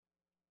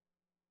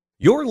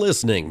You're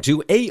listening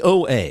to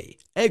AOA,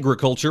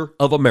 Agriculture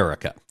of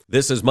America.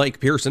 This is Mike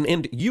Pearson,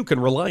 and you can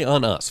rely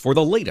on us for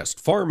the latest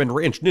farm and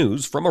ranch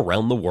news from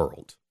around the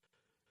world.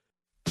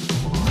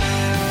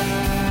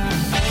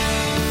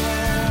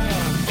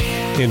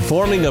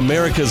 Informing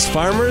America's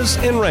farmers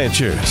and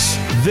ranchers.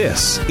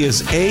 This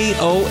is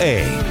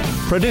AOA,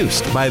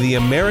 produced by the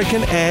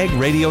American Ag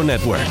Radio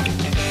Network.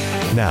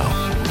 Now,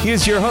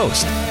 here's your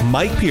host,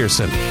 Mike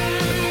Pearson.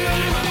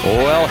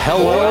 Well,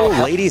 hello,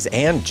 ladies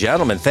and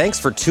gentlemen. Thanks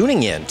for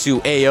tuning in to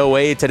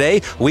AOA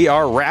today. We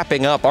are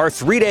wrapping up our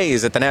 3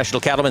 days at the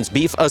National Cattlemen's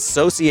Beef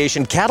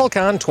Association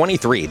CattleCon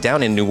 23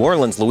 down in New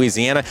Orleans,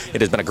 Louisiana. It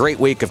has been a great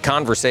week of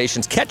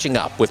conversations, catching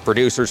up with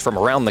producers from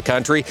around the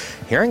country,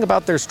 hearing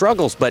about their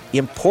struggles. But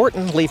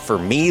importantly for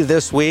me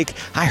this week,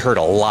 I heard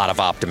a lot of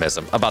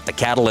optimism about the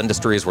cattle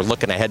industry as we're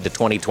looking ahead to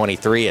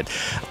 2023. And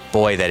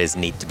boy, that is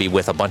neat to be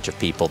with a bunch of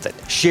people that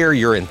share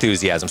your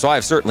enthusiasm. So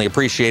I've certainly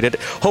appreciated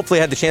it. Hopefully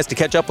I had the chance to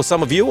catch up with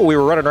some of you while we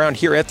were running around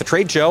here at the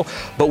trade show,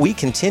 but we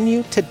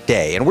continue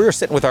today, and we're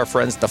sitting with our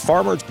friends at the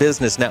Farmers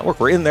Business Network.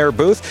 We're in their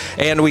booth,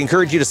 and we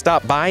encourage you to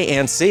stop by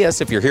and see us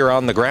if you're here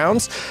on the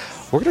grounds.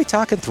 We're going to be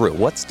talking through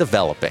what's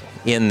developing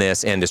in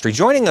this industry.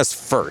 Joining us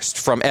first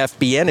from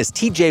FBN is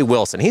TJ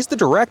Wilson. He's the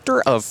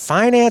Director of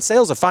Finance,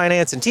 Sales of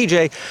Finance. And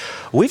TJ,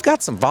 we've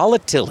got some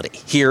volatility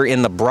here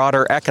in the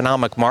broader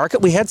economic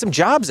market. We had some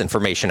jobs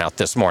information out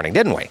this morning,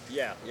 didn't we?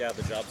 Yeah,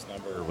 the jobs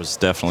number was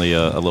definitely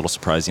a little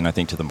surprising, I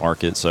think, to the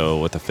market. So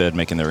with the Fed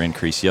making their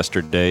increase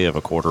yesterday of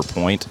a quarter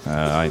point,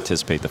 I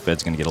anticipate the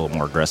Fed's going to get a little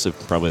more aggressive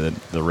probably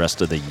the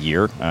rest of the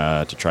year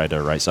to try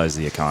to right-size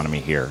the economy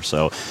here.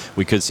 So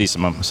we could see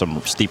some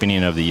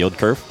steepening of the yield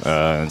curve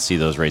and see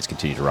those rates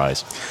continue to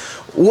rise.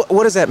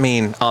 What does that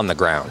mean on the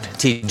ground?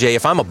 TJ,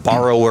 if I'm a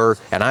borrower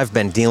and I've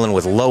been dealing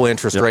with low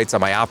interest rates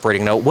on my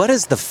operating note, what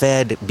does the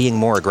Fed being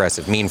more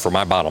aggressive mean for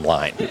my bottom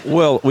line?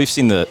 Well, we've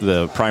seen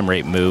the prime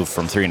rate move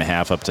from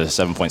 3.5 up to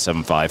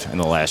 7.75 in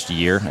the last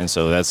year, and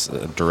so that's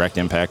a direct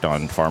impact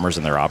on farmers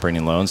and their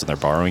operating loans and their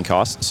borrowing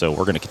costs. So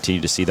we're going to continue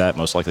to see that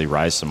most likely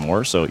rise some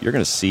more. So you're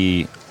going to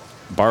see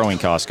borrowing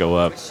costs go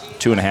up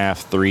 2.5,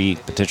 3,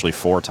 potentially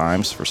 4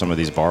 times for some of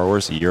these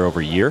borrowers year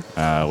over year,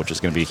 which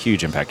is going to be a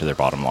huge impact to their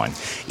bottom line.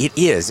 It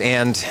is,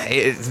 and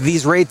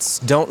these rates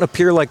don't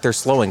appear like they're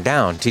slowing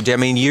down. TJ, I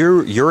mean,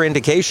 your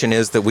indication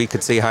is that we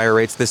could see higher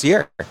rates this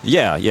year.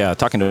 Yeah.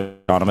 Talking to an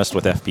economist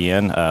with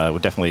FBN,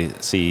 would definitely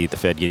see the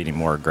Fed getting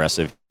more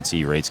aggressive,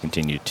 see rates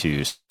continue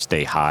to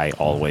stay high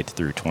all the way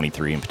through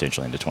 23 and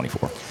potentially into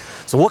 24.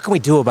 So what can we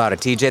do about it,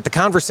 TJ? At the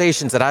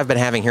conversations that I've been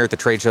having here at the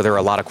trade show, there are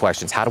a lot of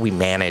questions. How do we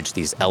manage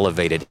these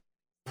elevated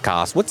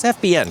costs? What's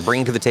FBN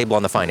bringing to the table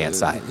on the finance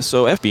side?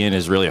 So FBN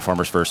is really a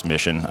farmer's first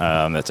mission.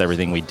 That's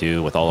everything we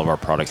do with all of our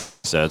product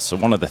sets. So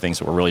one of the things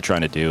that we're really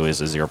trying to do is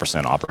a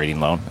 0%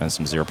 operating loan and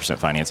some 0%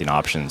 financing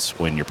options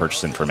when you're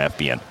purchasing from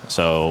FBN.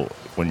 So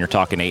when you're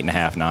talking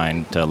 8.5,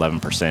 9 to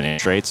 11%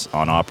 interest rates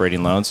on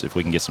operating loans, if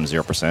we can get some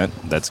 0%,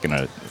 that's going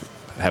to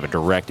have a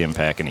direct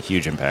impact and a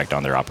huge impact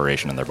on their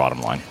operation and their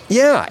bottom line.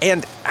 Yeah,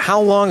 and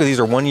how long? These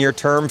are 1 year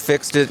term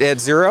fixed at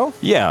zero?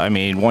 Yeah, I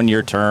mean 1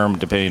 year term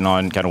depending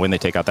on kind of when they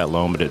take out that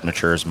loan, but it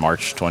matures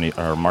March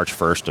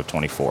 1st of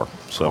 24.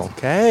 So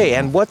okay,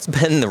 and what's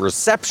been the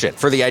reception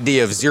for the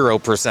idea of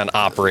 0%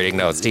 operating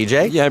notes,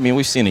 TJ? Yeah, I mean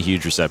we've seen a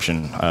huge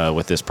reception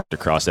with this product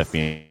across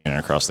FBN and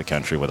across the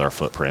country with our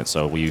footprint.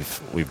 So we've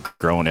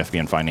grown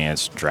FBN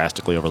Finance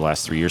drastically over the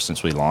last 3 years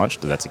since we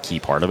launched. That's a key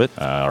part of it.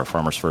 Our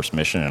Farmers First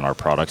mission and our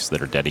products that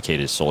are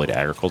dedicated solely to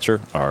agriculture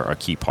are a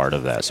key part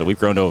of that. So we've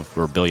grown to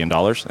over $1 billion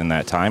in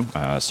that time,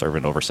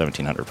 serving over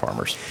 1,700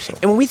 farmers. So.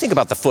 And when we think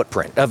about the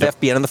footprint of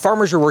FBN and the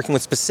farmers you're working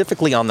with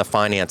specifically on the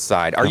finance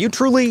side, are you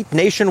truly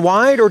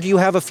nationwide, or do you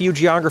have a few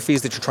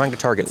geographies that you're trying to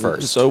target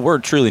first? So we're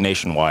truly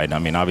nationwide. I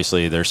mean,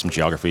 obviously there's some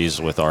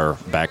geographies with our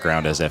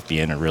background as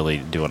FBN and really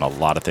doing a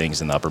lot of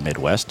things in the upper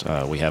Midwest.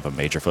 We have a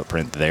major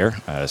footprint there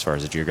as far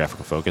as a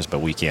geographical focus, but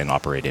we can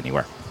operate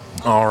anywhere.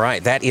 All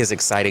right, that is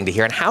exciting to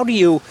hear. And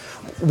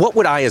what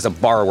would I as a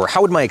borrower,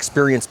 how would my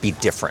experience be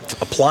different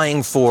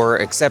applying for,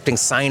 accepting,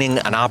 signing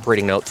an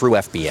operating note through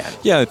FBN?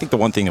 Yeah, I think the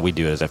one thing that we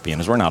do as FBN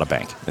is we're not a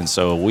bank. And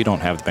so we don't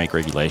have the bank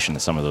regulation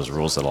and some of those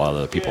rules that a lot of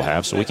other people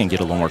have. So we can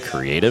get a little more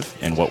creative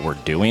in what we're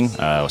doing.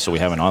 So we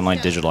have an online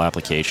digital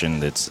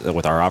application that's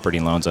with our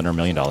operating loans under $1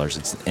 million.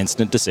 It's an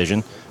instant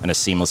decision and a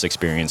seamless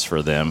experience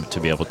for them to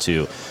be able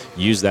to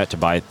use that to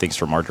buy things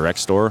from our direct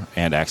store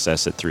and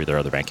access it through their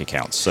other bank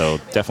accounts. So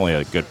definitely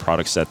a good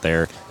product set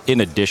there,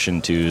 in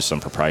addition to some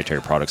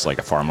proprietary products like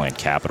a Farmland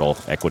Capital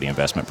equity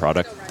investment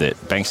product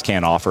that banks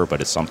can't offer, but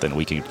it's something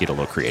we can get a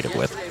little creative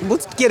with.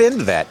 Let's get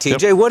into that,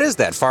 TJ. Yep. What is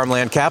that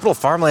Farmland Capital?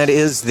 Farmland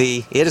is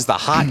the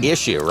hot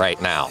issue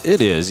right now.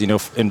 It is. You know,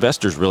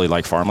 investors really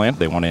like farmland.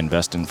 They want to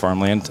invest in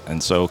farmland.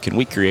 And so can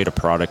we create a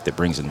product that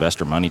brings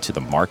investor money to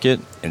the market?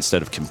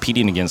 Instead of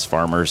competing against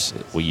farmers,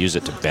 we use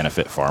it to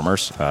benefit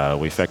farmers.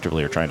 We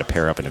effectively are trying to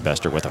pair up an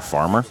investor with a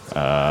farmer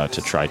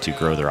to try to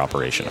grow their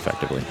operation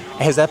effectively.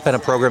 Has that been a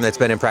program that's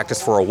been in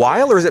practice for a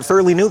while, or is it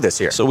fairly new this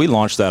year? So we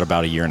launched that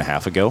about 1.5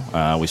 years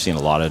ago. We've seen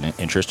a lot of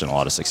interest and a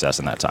lot of success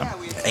in that time.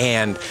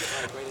 And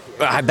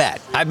I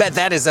bet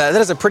that is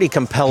a pretty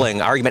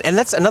compelling argument. And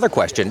that's another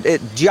question.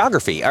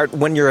 Geography.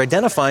 When you're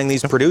identifying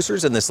these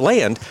producers in this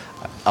land,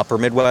 upper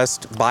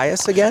Midwest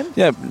bias again?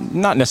 Yeah,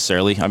 not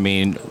necessarily. I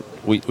mean,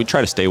 we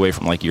try to stay away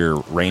from like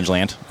your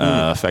rangeland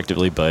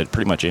effectively, but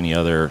pretty much any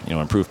other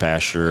improved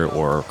pasture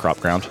or crop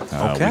ground we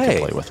can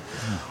play with.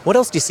 What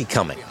else do you see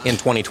coming in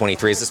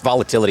 2023 as this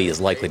volatility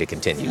is likely to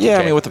continue? Yeah,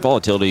 I mean, with the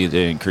volatility to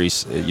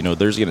increase,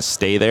 there's going to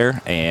stay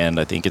there, and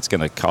I think it's going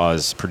to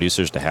cause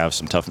producers to have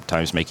some tough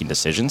times making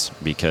decisions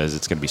because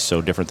it's going to be so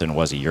different than it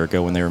was a year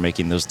ago when they were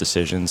making those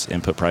decisions.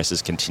 Input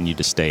prices continue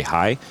to stay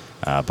high.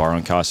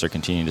 Borrowing costs are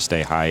continuing to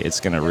stay high. It's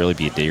going to really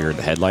be a deer in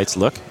the headlights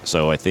look.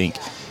 So I think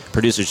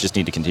producers just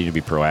need to continue to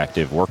be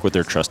proactive, work with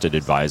their trusted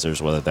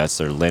advisors, whether that's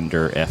their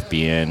lender,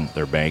 FBN,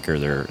 their banker,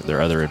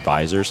 their other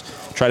advisors.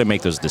 Try to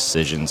make those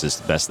decisions as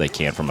best they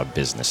can from a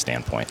business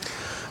standpoint.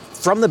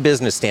 From the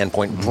business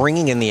standpoint,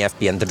 bringing in the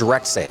FBN, the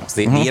direct sales,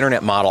 the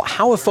internet model,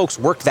 how have folks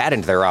worked that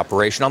into their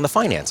operation on the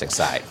financing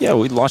side? Yeah,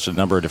 we launched a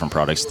number of different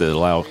products that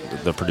allow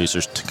the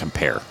producers to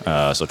compare.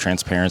 So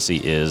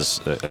transparency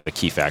is a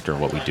key factor in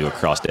what we do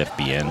across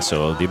FBN.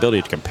 So the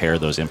ability to compare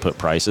those input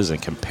prices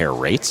and compare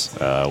rates.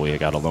 We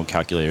got a loan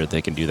calculator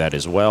that can do that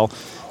as well.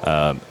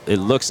 It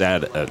looks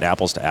at an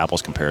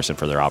apples-to-apples comparison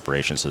for their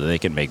operation so that they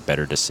can make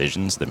better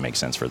decisions that make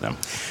sense for them.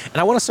 And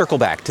I want to circle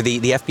back to the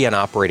FBN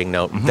operating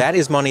note. That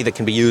is money that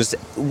can be used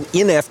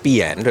in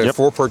FBN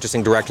for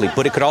purchasing directly,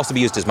 but it could also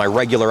be used as my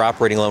regular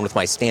operating loan with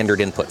my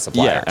standard input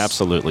suppliers. Yeah,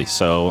 absolutely.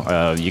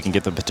 So you can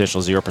get the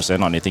potential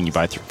 0% on anything you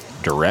buy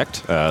direct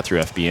through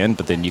FBN,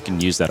 but then you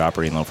can use that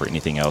operating loan for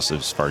anything else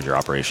as far as your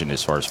operation,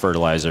 as far as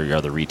fertilizer, your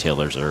other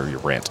retailers, or your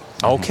rent.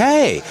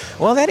 Okay.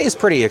 Well, that is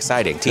pretty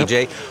exciting,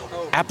 TJ.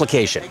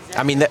 Application.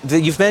 I mean,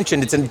 you've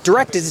mentioned it's a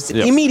direct, it's an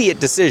immediate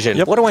decision.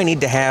 What do I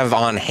need to have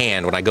on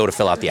hand when I go to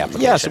fill out the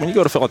application? Yeah, so when you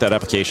go to fill out that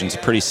application, it's a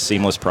pretty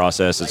seamless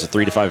process. It's a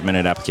 3 to 5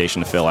 minute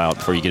application to fill out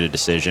before you get a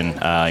decision.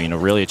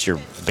 Really, it's your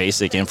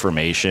basic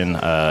information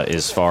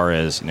as far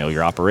as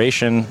your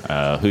operation,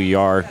 who you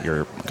are,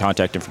 your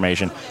contact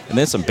information, and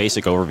then some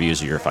basic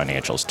overviews of your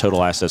financials: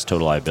 total assets,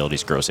 total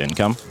liabilities, gross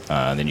income.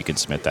 And then you can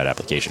submit that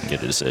application and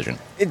get a decision.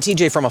 And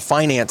TJ, from a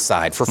finance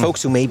side, for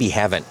folks who maybe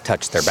haven't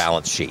touched their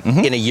balance sheet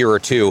in a year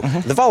or two,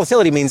 the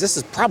volatility means this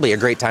is probably a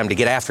great time to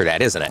get after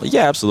that, isn't it?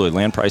 Yeah, absolutely.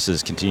 Land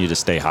prices continue to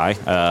stay high,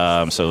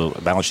 so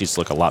balance sheets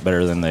look a lot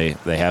better than they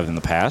have in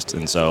the past,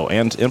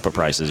 and input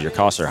prices, your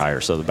costs are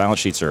higher, so the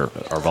balance sheets are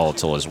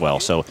volatile as well.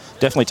 So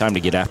definitely time to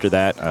get after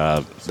that.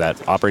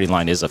 That operating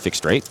line is a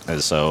fixed rate, and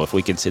so if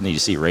we continue to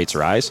see rates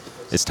rise,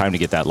 it's time to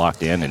get that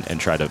locked in and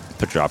try to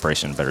put your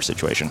operation in a better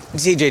situation.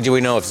 TJ, do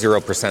we know if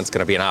 0% is going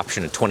to be an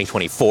option in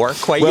 2024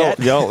 yet?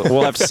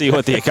 We'll have to see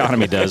what the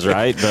economy does,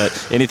 right?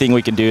 But anything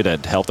we can do to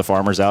help the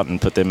farmers out and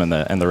put them in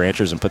the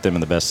ranchers and put them in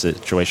the best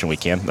situation we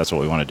can, that's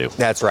what we want to do.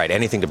 That's right.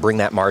 Anything to bring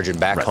that margin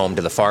back home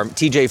to the farm.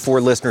 TJ,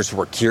 for listeners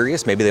who are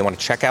curious, maybe they want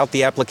to check out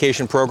the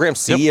application program,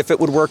 see if it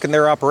would work in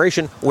their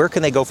operation, where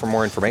can they go for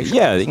more information?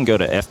 Yeah, they can go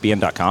to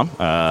fbn.com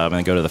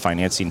and go to the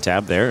financing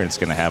tab there, and it's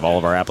going to have all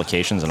of our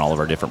applications and all of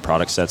our different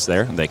product sets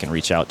there. They can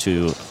reach out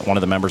to one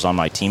of the members on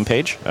my team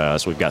page.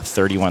 So we've got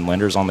 31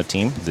 lenders on the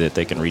team that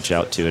they can reach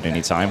out to at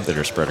any time that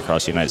are spread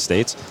across the United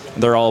States.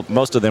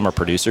 Most of them are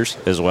producers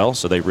as well,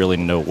 so they really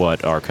know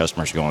what our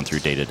customers are going through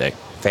day to day.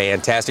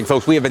 Fantastic,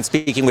 folks. We have been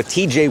speaking with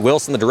TJ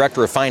Wilson, the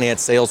Director of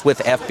Finance Sales with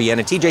FBN.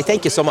 And TJ,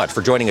 thank you so much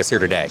for joining us here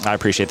today. I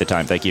appreciate the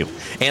time. Thank you.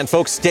 And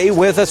folks, stay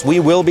with us. We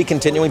will be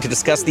continuing to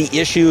discuss the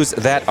issues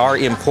that are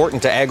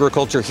important to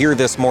agriculture here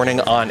this morning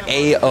on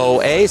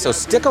AOA. So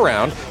stick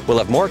around. We'll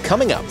have more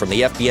coming up from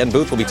the FBN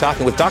booth. We'll be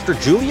talking with Dr.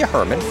 Julia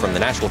Herman from the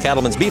National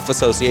Cattlemen's Beef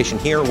Association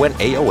here when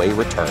AOA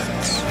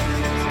returns.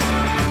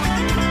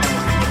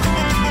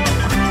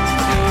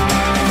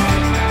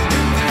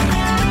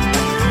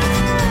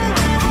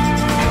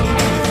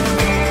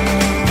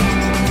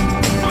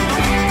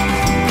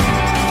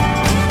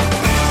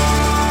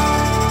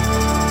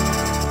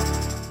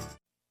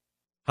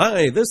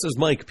 Hi, this is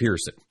Mike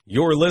Pearson.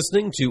 You're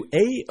listening to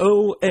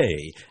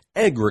AOA,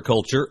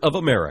 Agriculture of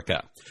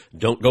America.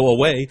 Don't go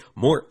away,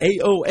 more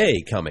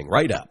AOA coming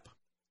right up.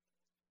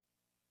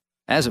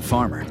 As a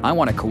farmer, I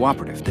want a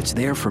cooperative that's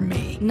there for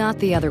me. Not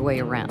the other way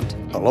around.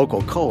 A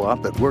local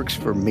co-op that works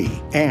for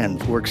me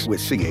and works with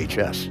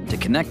CHS. To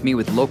connect me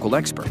with local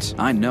experts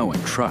I know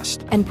and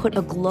trust. And put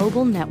a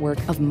global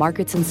network of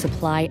markets and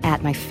supply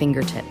at my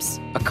fingertips.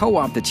 A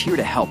co-op that's here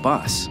to help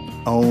us.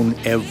 Own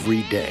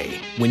every day.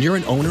 When you're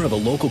an owner of a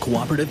local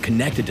cooperative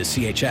connected to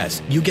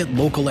CHS, you get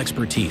local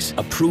expertise,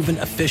 a proven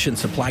efficient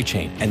supply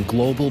chain, and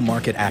global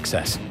market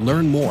access.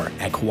 Learn more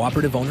at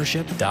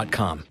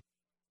cooperativeownership.com.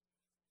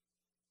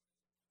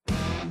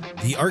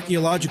 The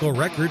archaeological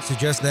record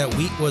suggests that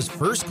wheat was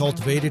first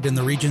cultivated in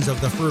the regions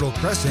of the Fertile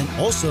Crescent,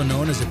 also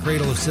known as the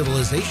cradle of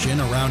civilization,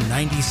 around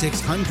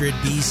 9600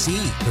 BC.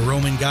 The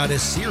Roman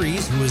goddess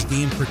Ceres, who is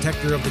deemed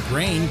protector of the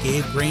grain,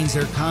 gave grains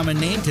their common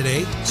name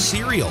today,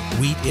 cereal.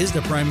 Wheat is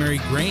the primary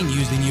grain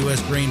used in U.S.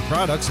 grain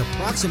products.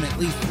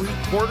 Approximately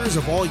 3/4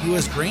 of all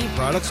U.S. grain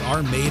products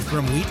are made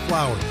from wheat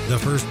flour. The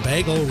first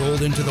bagel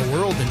rolled into the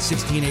world in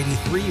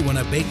 1683 when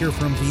a baker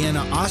from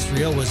Vienna,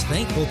 Austria was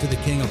thankful to the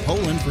King of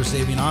Poland for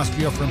saving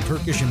Austria from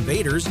Turkish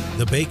invaders.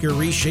 The baker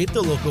reshaped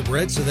the local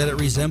bread so that it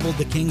resembled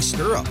the king's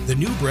stirrup. The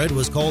new bread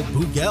was called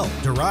Bugel,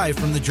 derived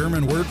from the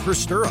German word for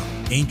stirrup.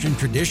 Ancient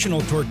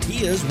traditional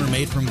tortillas were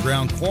made from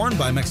ground corn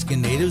by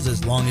Mexican natives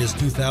as long as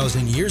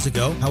 2,000 years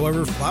ago.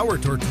 However, flour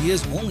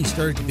tortillas only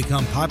started to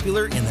become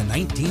popular in the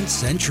 19th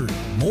century.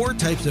 More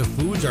types of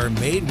foods are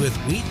made with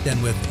wheat than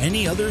with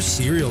any other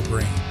cereal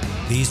grain.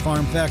 These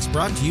farm facts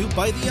brought to you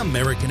by the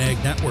American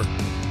Ag Network.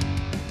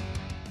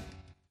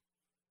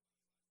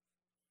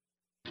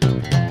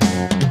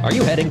 Are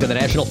you heading to the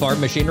National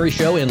Farm Machinery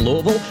Show in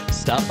Louisville?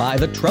 Stop by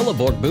the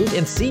Trelleborg booth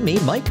and see me,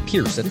 Mike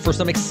Pearson, for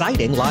some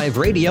exciting live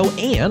radio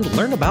and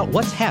learn about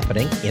what's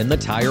happening in the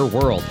tire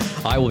world.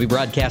 I will be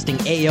broadcasting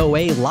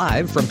AOA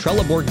live from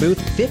Trelleborg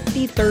booth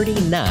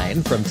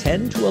 5039 from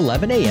 10 to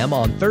 11 a.m.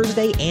 on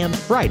Thursday and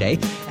Friday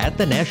at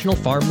the National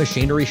Farm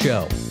Machinery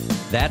Show.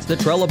 That's the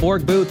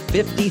Trelleborg booth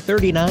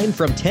 5039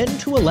 from 10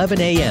 to 11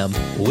 a.m.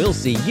 We'll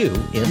see you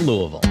in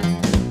Louisville.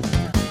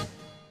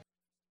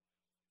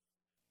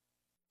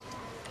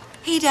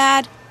 Hey,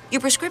 Dad, your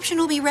prescription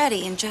will be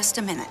ready in just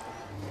a minute.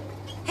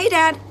 Hey,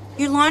 Dad,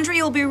 your laundry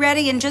will be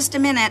ready in just a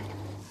minute.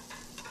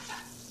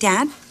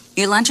 Dad,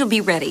 your lunch will be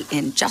ready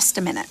in just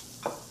a minute.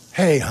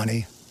 Hey,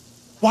 honey,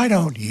 why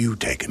don't you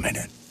take a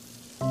minute?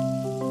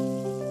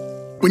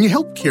 When you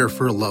help care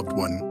for a loved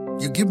one,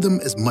 you give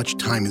them as much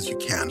time as you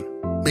can,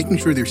 making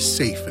sure they're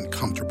safe and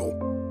comfortable.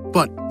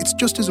 But it's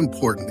just as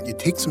important that you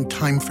take some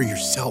time for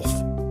yourself.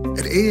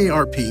 At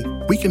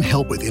AARP, we can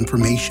help with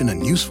information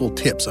and useful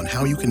tips on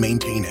how you can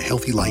maintain a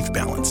healthy life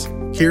balance,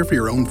 care for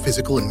your own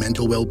physical and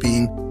mental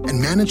well-being, and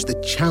manage the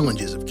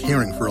challenges of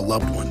caring for a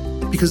loved one.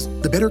 Because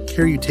the better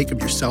care you take of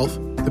yourself,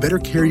 the better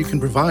care you can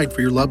provide for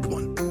your loved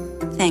one.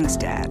 Thanks,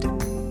 Dad.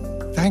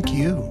 Thank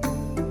you.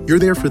 You're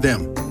there for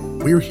them.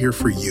 We're here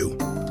for you.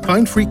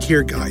 Find free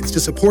care guides to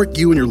support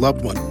you and your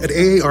loved one at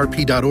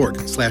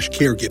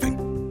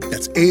aarp.org/caregiving.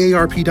 That's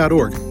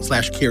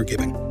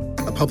aarp.org/caregiving.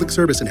 A public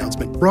service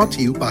announcement brought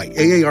to you by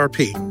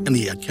AARP and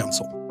the Ad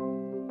Council.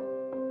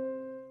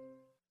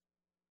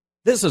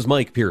 This is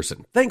Mike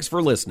Pearson. Thanks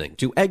for listening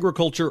to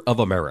Agriculture of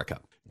America.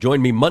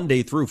 Join me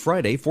Monday through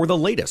Friday for the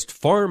latest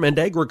farm and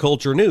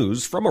agriculture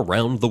news from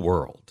around the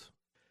world.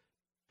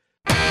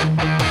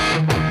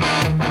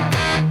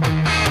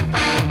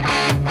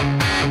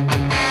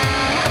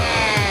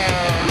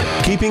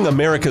 Keeping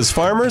America's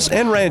farmers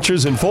and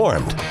ranchers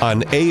informed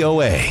on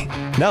AOA.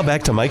 Now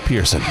back to Mike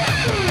Pearson.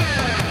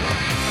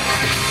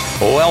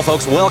 Well,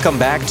 folks, welcome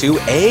back to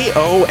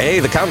AOA.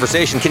 The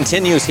conversation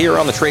continues here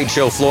on the trade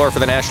show floor for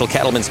the National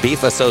Cattlemen's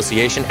Beef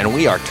Association, and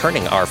we are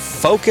turning our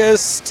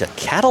focus to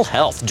cattle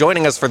health.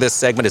 Joining us for this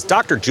segment is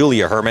Dr.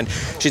 Julia Herman.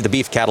 She's the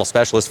beef cattle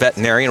specialist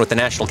veterinarian with the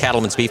National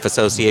Cattlemen's Beef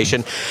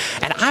Association.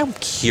 And I'm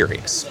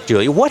curious,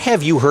 Julia, what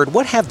have you heard?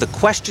 What have the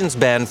questions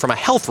been from a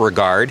health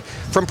regard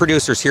from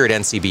producers here at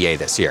NCBA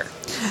this year?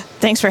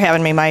 Thanks for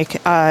having me, Mike.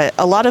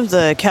 A lot of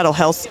the cattle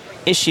health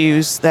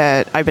issues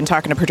that I've been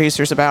talking to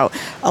producers about,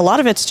 a lot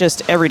of it's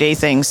just everyday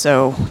things.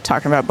 So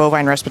talking about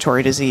bovine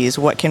respiratory disease,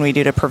 what can we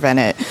do to prevent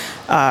it?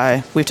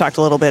 We've talked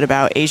a little bit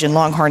about Asian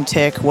longhorn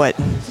tick, what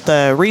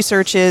the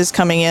research is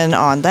coming in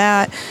on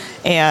that,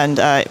 and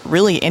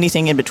really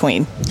anything in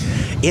between.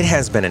 It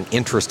has been an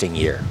interesting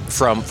year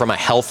from a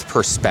health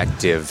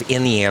perspective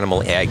in the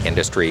animal ag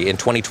industry in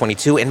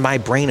 2022, and my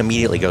brain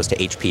immediately goes to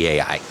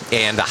HPAI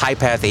and the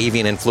high-path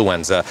avian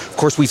influenza. Of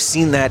course, we've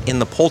seen that in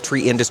the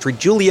poultry industry.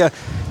 Julia,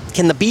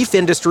 can the beef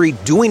industry,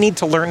 do we need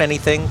to learn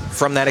anything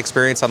from that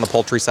experience on the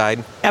poultry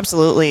side?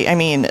 Absolutely. I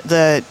mean,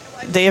 they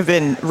have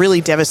been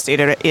really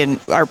devastated.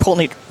 Our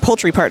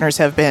poultry partners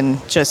have been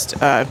just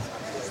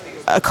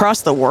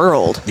across the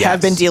world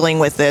have been dealing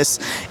with this,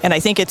 and I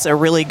think it's a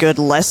really good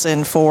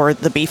lesson for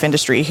the beef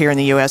industry here in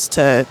the U.S.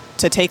 to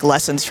take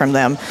lessons from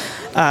them.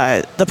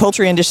 The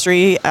poultry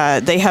industry,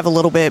 they have a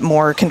little bit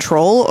more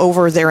control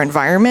over their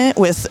environment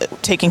with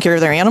taking care of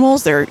their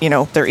animals. They're in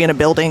a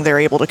building, they're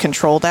able to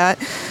control that.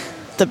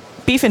 The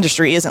beef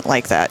industry isn't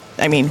like that.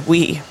 I mean,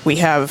 we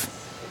have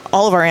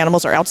all of our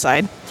animals are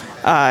outside.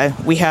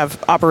 We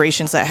have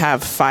operations that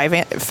have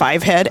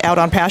five head out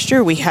on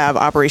pasture. We have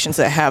operations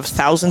that have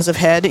thousands of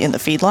head in the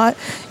feedlot,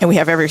 and we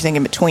have everything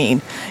in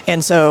between.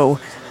 And so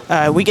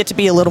we get to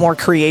be a little more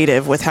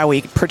creative with how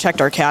we protect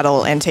our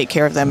cattle and take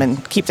care of them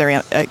and keep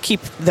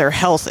their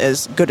health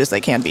as good as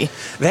they can be.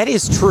 That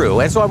is true.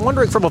 And so I'm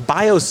wondering, from a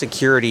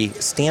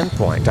biosecurity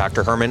standpoint,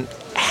 Dr. Herman,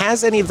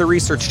 has any of the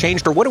research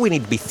changed, or what do we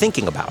need to be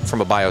thinking about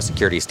from a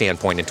biosecurity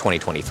standpoint in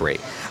 2023?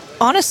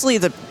 Honestly,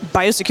 the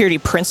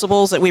biosecurity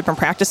principles that we've been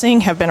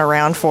practicing have been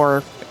around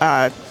for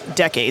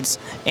decades.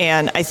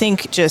 And I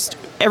think just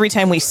every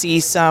time we see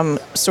some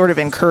sort of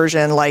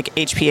incursion like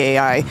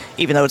HPAI,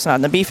 even though it's not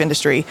in the beef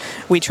industry,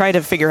 we try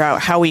to figure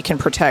out how we can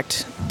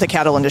protect the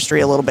cattle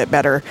industry a little bit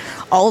better.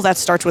 All of that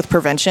starts with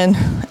prevention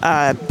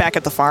back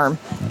at the farm.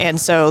 And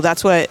so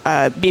that's what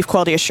Beef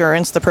Quality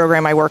Assurance, the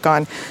program I work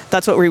on,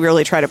 that's what we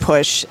really try to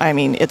push. I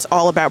mean, it's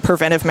all about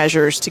preventive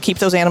measures to keep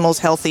those animals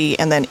healthy.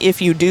 And then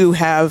if you do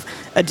have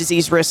a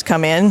disease risk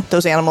come in,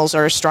 those animals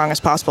are as strong as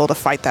possible to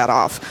fight that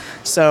off.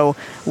 So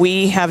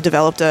we have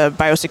developed a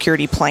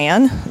biosecurity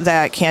plan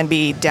that can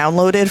be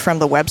downloaded from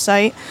the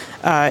website.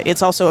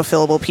 It's also a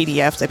fillable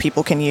PDF that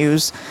people can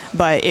use,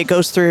 but it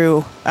goes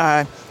through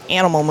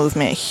animal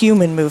movement,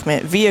 human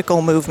movement,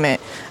 vehicle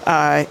movement,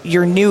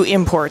 your new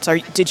imports.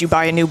 Did you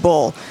buy a new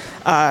bull?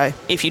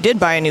 If you did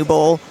buy a new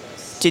bull,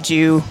 did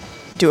you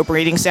do a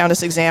breeding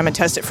soundness exam and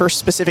test it for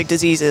specific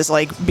diseases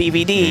like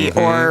BVD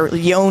or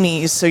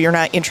Johne's, so you're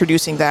not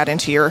introducing that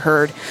into your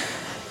herd?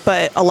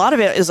 But a lot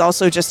of it is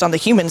also just on the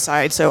human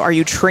side. So are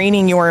you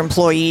training your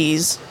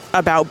employees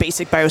about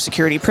basic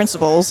biosecurity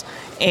principles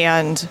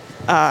and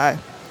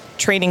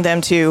training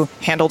them to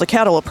handle the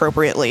cattle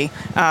appropriately?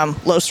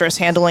 Low stress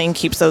handling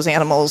keeps those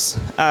animals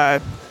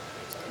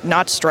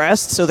not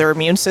stressed, so their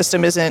immune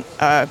system isn't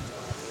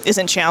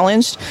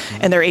challenged,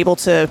 and they're able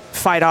to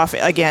fight off,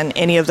 again,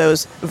 any of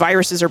those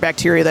viruses or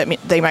bacteria that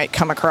they might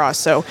come across.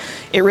 So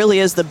it really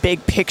is the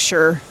big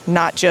picture,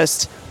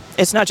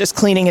 it's not just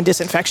cleaning and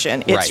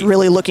disinfection. It's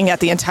really looking at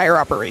the entire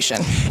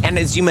operation. And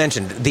as you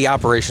mentioned, the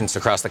operations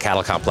across the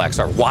cattle complex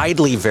are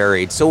widely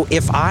varied. So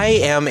if I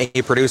am a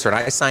producer and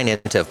I sign in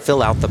to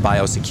fill out the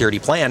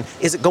biosecurity plan,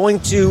 is it going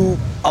to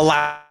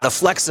allow the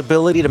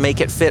flexibility to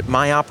make it fit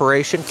my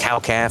operation, cow,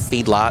 calf,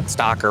 feedlot,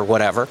 stock, or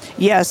whatever?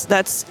 Yes,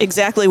 that's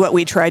exactly what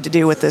we tried to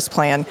do with this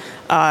plan.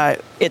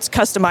 It's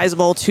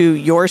customizable to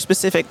your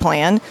specific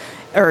plan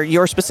or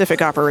your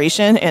specific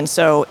operation, and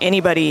so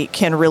anybody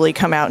can really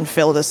come out and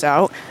fill this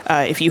out.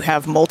 If you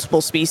have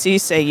multiple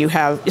species, say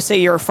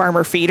you're a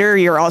farmer feeder,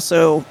 you're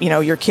also,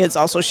 your kids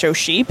also show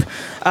sheep,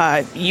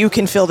 you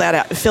can fill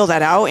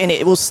that out and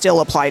it will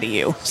still apply to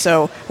you.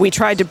 So we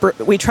tried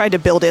to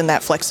build in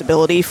that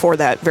flexibility for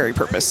that very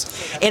purpose.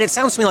 And it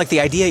sounds to me like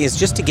the idea is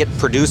just to get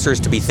producers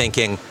to be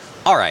thinking,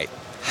 all right,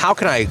 how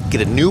can I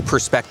get a new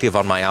perspective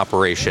on my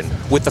operation,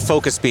 with the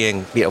focus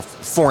being,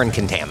 foreign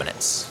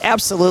contaminants?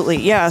 Absolutely,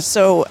 yeah.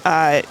 So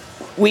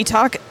we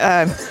talk.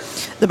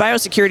 The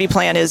biosecurity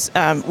plan is,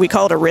 we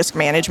call it a risk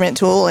management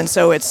tool, and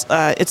so it's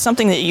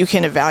something that you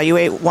can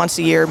evaluate once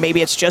a year.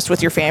 Maybe it's just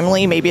with your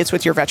family, maybe it's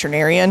with your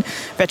veterinarian.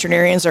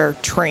 Veterinarians are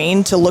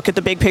trained to look at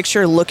the big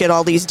picture, look at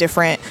all these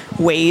different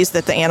ways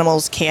that the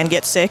animals can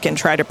get sick and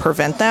try to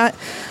prevent that.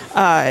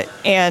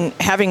 And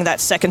having that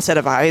second set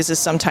of eyes is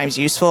sometimes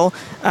useful.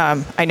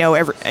 I know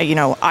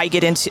I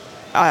get into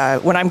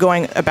when I'm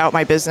going about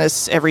my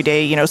business every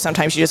day,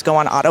 sometimes you just go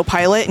on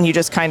autopilot and you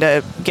just kind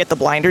of get the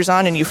blinders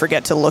on and you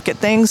forget to look at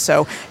things.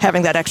 So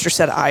having that extra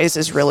set of eyes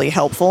is really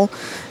helpful.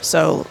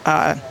 So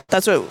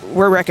that's what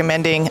we're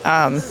recommending.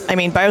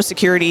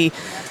 Biosecurity,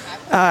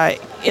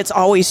 it's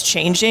always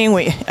changing.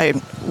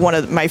 One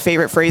of my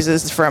favorite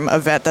phrases from a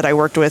vet that I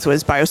worked with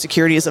was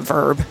biosecurity is a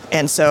verb.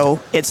 And so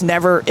it's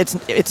not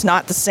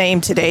the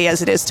same today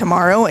as it is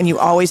tomorrow, and you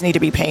always need to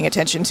be paying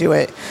attention to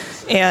it.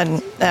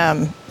 And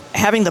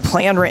having the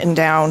plan written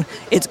down,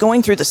 it's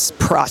going through this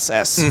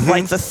process,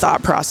 like the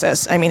thought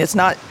process. I mean, it's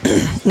not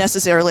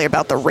necessarily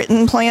about the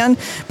written plan,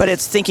 but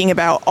it's thinking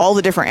about all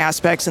the different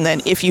aspects. And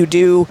then if you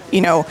do,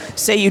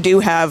 say you do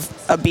have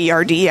a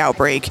BRD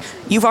outbreak,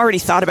 you've already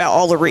thought about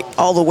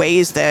all the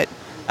ways that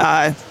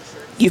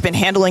you've been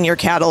handling your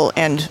cattle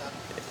and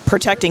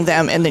protecting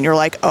them. And then you're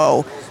like,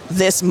 oh,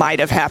 this might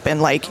have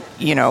happened. Like,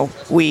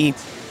 we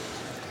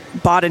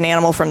bought an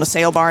animal from the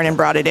sale barn and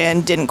brought it in,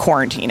 didn't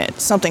quarantine it,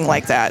 something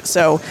like that.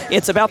 So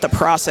it's about the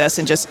process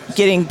and just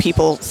getting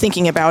people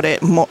thinking about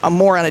it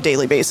more on a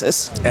daily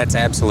basis. That's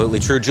absolutely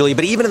true, Julie.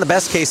 But even in the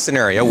best case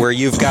scenario where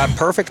you've got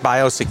perfect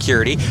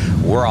biosecurity,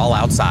 we're all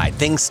outside.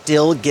 Things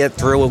still get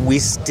through, and we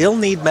still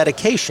need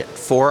medication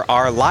for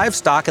our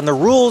livestock, and the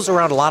rules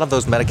around a lot of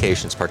those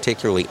medications,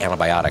 particularly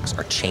antibiotics,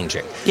 are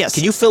changing. Yes.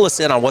 Can you fill us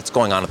in on what's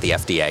going on at the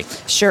FDA?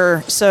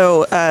 Sure.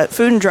 So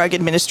Food and Drug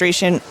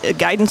Administration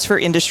guidance for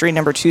industry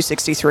number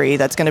 263,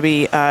 that's going to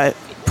be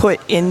put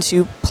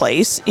into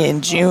place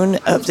in June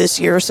of this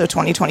year, so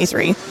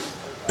 2023.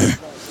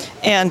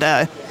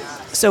 And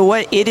so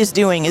what it is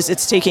doing is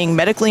it's taking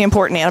medically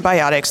important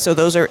antibiotics, so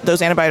those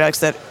antibiotics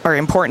that are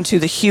important to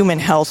the human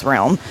health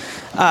realm.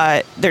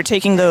 They're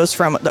taking those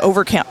from the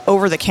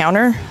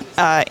over-the-counter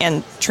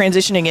and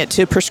transitioning it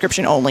to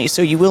prescription only.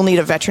 So you will need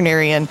a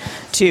veterinarian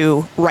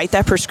to write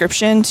that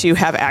prescription to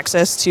have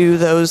access to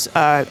those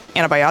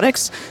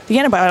antibiotics. The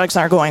antibiotics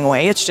aren't going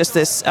away. It's just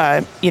this,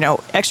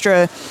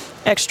 extra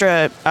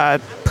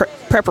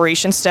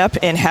preparation step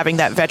in having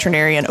that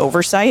veterinarian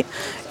oversight.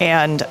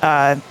 And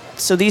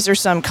So these are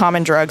some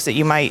common drugs that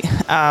you might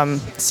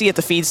see at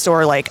the feed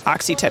store, like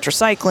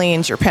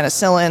oxytetracyclines, your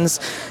penicillins.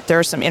 There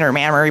are some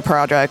intermammary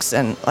products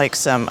and like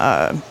some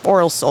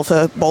oral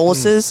sulfa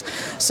boluses.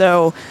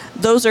 So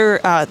those are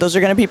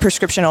going to be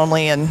prescription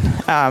only, and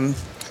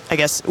I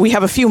guess we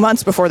have a few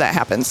months before that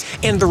happens.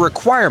 And the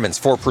requirements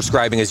for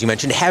prescribing, as you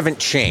mentioned, haven't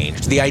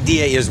changed. The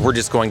idea is we're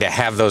just going to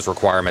have those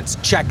requirements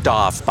checked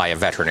off by a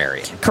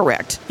veterinarian.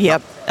 Correct.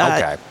 Yep.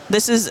 Okay.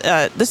 This is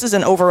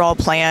an overall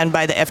plan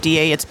by the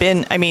FDA.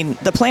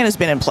 The plan has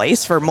been in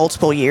place for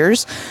multiple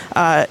years.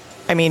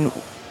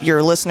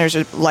 Your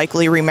listeners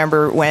likely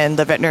remember when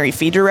the veterinary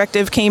feed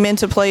directive came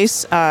into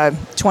place,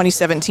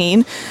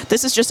 2017.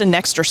 This is just a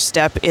next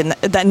step in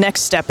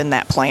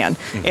that plan.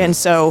 Mm-hmm. And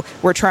so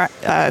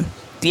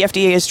the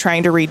FDA is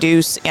trying to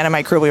reduce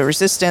antimicrobial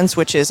resistance,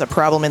 which is a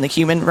problem in the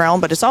human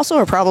realm, but it's also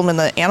a problem in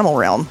the animal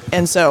realm.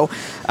 And so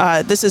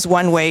this is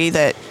one way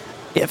that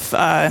if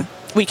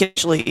we can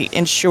actually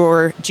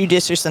ensure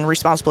judicious and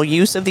responsible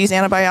use of these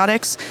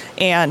antibiotics.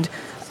 And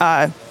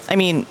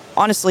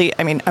honestly,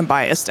 I'm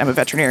biased. I'm a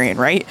veterinarian,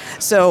 right?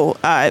 So,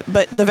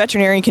 but the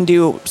veterinarian can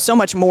do so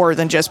much more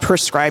than just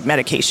prescribe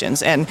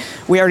medications. And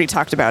we already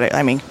talked about it.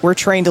 We're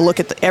trained to look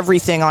at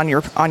everything on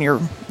your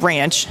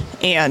ranch,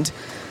 and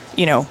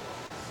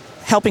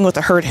helping with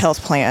the herd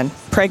health plan,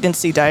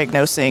 pregnancy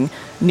diagnosing,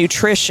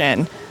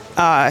 nutrition,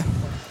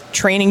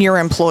 training your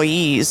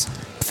employees,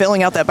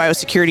 filling out that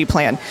biosecurity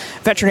plan.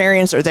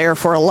 Veterinarians are there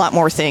for a lot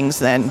more things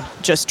than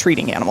just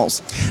treating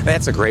animals.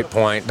 That's a great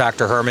point,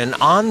 Dr. Herman.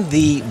 On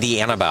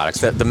the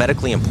antibiotics, the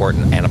medically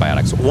important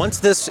antibiotics, once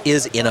this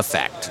is in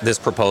effect, this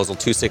proposal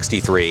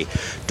 263,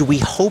 do we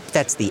hope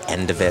that's the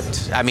end of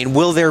it?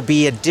 Will there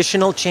be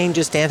additional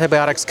changes to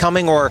antibiotics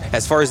coming, or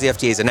as far as the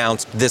FDA's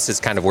announced, this is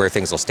kind of where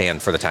things will stand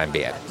for the time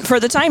being? For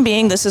the time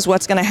being, this is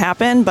what's going to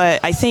happen,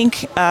 but I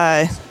think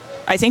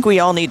we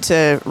all need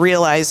to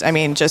realize,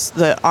 just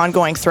the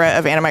ongoing threat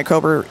of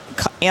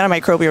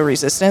antimicrobial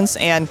resistance.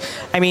 And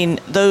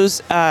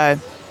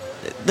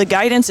the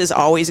guidance is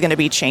always going to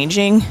be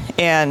changing,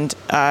 and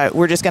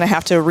we're just going to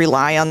have to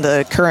rely on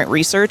the current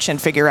research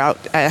and figure out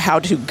how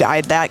to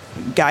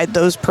guide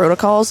those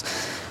protocols.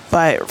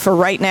 But for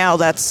right now,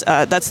 that's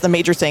the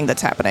major thing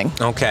that's happening.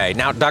 Okay.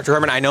 Now, Dr.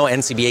 Herman, I know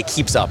NCBA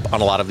keeps up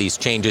on a lot of these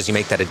changes. You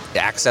make that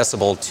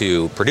accessible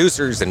to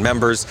producers and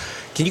members.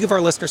 Can you give our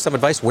listeners some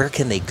advice? Where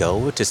can they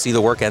go to see the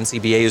work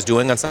NCBA is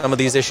doing on some of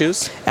these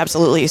issues?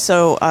 Absolutely.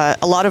 So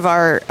a lot of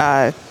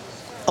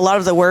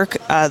the work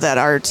that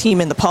our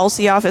team in the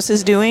policy office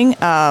is doing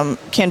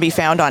can be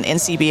found on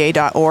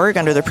ncba.org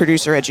under the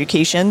producer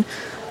education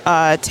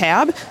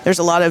tab. There's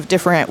a lot of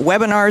different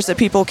webinars that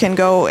people can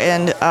go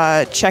and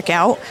check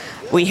out.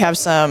 We have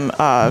some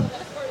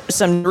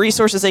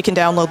resources they can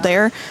download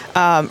there.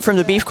 From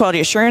the beef quality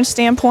assurance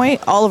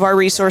standpoint, all of our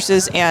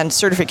resources and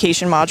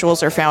certification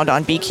modules are found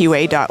on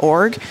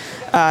bqa.org.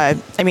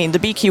 The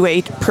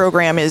BQA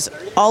program is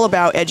all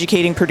about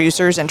educating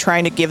producers and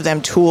trying to give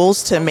them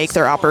tools to make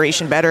their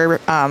operation better.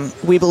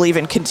 We believe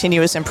in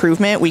continuous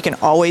improvement. We can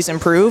always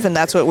improve, and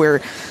that's what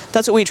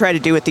we try to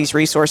do with these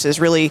resources,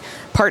 really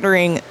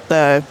partnering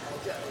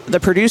the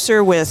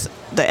producer with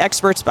the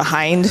experts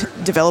behind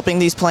developing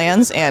these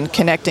plans and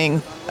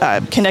connecting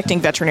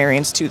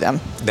veterinarians to them.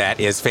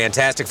 That is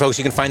fantastic, folks.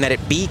 You can find that at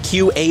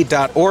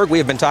bqa.org. We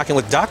have been talking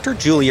with Dr.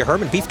 Julia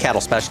Herman, beef cattle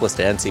specialist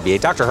at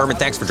NCBA. Dr. Herman,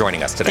 thanks for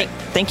joining us today.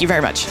 Thank you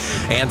very much.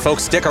 And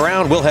folks, stick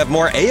around. We'll have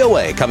more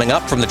AOA coming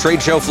up from the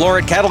trade show floor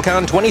at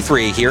CattleCon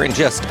 23 here in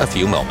just a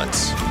few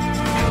moments.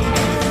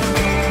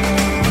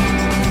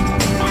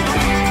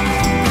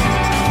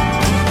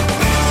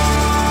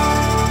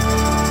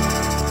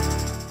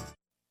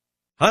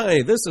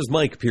 Hi, this is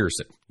Mike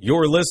Pearson.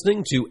 You're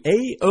listening to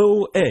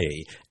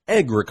AOA,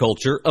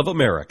 Agriculture of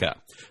America.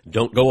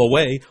 Don't go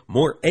away,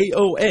 more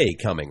AOA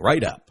coming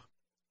right up.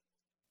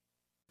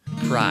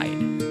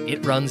 Pride.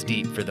 It runs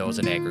deep for those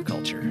in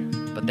agriculture.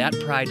 But that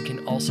pride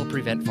can also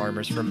prevent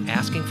farmers from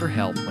asking for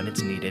help when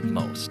it's needed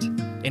most.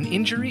 An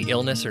injury,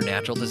 illness, or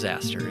natural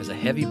disaster is a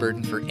heavy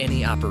burden for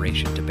any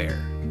operation to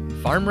bear.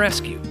 Farm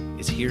Rescue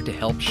is here to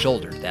help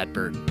shoulder that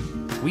burden.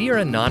 We are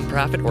a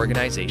nonprofit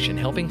organization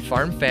helping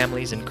farm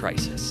families in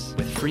crisis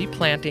with free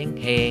planting,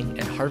 haying,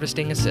 and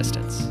harvesting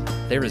assistance.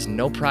 There is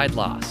no pride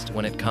lost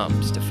when it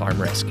comes to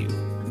Farm Rescue.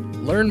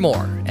 Learn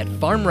more at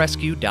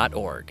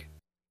farmrescue.org.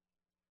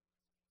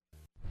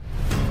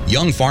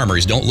 Young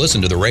farmers don't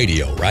listen to the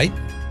radio, right?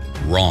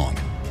 Wrong.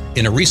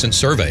 In a recent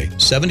survey,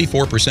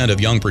 74%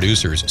 of young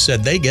producers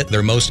said they get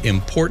their most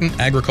important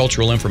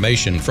agricultural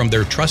information from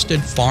their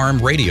trusted farm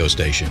radio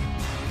station.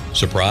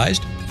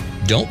 Surprised?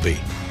 Don't be.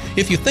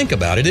 If you think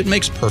about it, it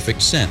makes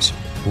perfect sense.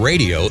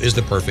 Radio is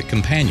the perfect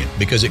companion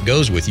because it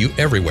goes with you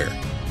everywhere.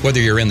 Whether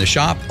you're in the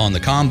shop, on the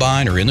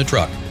combine, or in the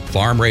truck,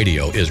 Farm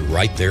Radio is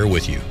right there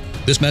with you.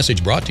 This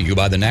message brought to you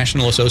by the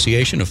National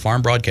Association of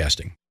Farm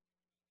Broadcasting.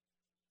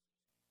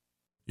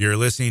 You're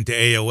listening to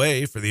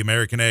AOA for the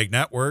American Ag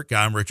Network.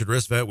 I'm Richard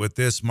Risvet with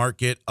this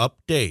market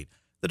update.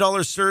 The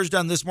dollar surged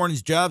on this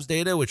morning's jobs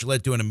data, which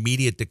led to an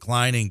immediate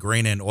decline in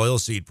grain and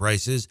oilseed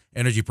prices.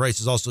 Energy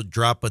prices also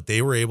dropped, but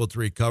they were able to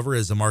recover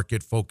as the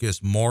market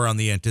focused more on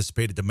the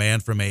anticipated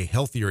demand from a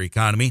healthier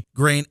economy.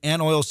 Grain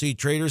and oilseed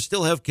traders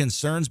still have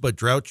concerns, but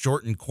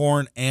drought-shortened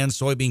corn and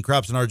soybean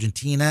crops in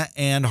Argentina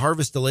and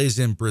harvest delays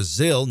in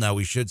Brazil. Now,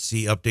 we should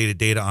see updated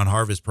data on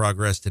harvest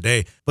progress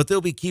today, but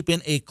they'll be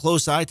keeping a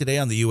close eye today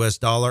on the U.S.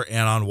 dollar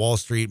and on Wall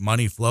Street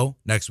money flow.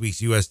 Next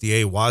week's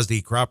USDA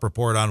WASDE crop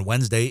report on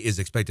Wednesday is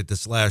expected to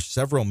slash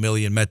several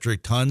million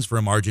metric tons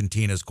from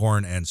Argentina's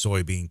corn and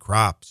soybean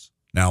crops.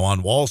 Now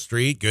on Wall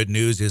Street, good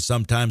news is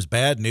sometimes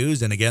bad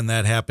news, and again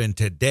that happened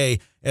today.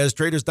 As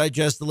traders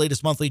digest the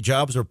latest monthly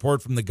jobs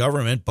report from the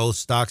government, both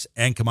stocks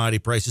and commodity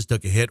prices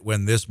took a hit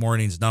when this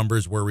morning's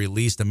numbers were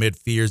released amid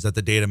fears that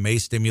the data may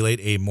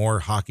stimulate a more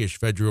hawkish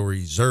Federal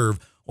Reserve,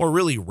 or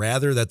really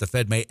rather that the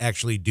Fed may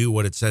actually do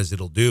what it says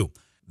it'll do.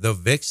 The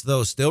VIX,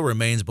 though, still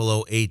remains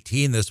below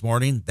 18 this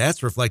morning.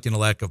 That's reflecting a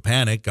lack of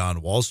panic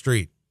on Wall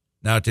Street.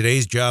 Now,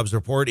 today's jobs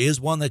report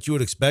is one that you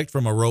would expect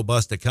from a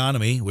robust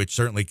economy, which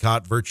certainly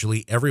caught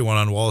virtually everyone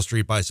on Wall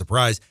Street by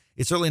surprise.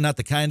 It's certainly not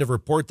the kind of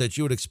report that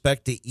you would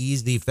expect to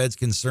ease the Fed's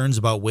concerns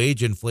about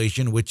wage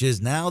inflation, which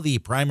is now the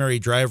primary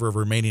driver of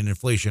remaining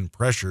inflation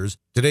pressures.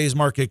 Today's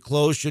market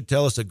close should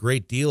tell us a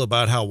great deal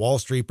about how Wall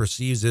Street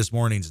perceives this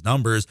morning's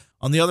numbers.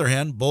 On the other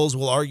hand, bulls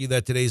will argue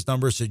that today's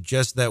numbers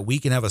suggest that we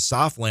can have a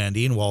soft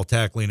landing while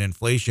tackling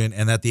inflation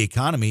and that the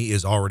economy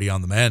is already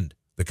on the mend.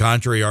 The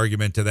contrary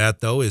argument to that,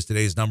 though, is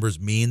today's numbers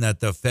mean that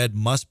the Fed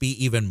must be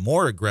even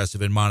more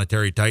aggressive in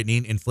monetary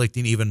tightening,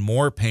 inflicting even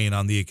more pain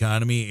on the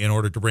economy in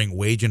order to bring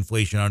wage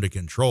inflation under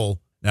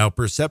control. Now,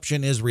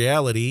 perception is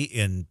reality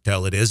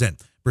until it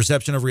isn't.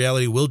 Perception of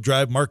reality will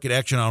drive market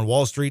action on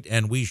Wall Street,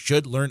 and we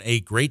should learn a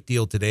great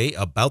deal today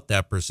about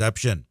that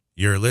perception.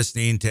 You're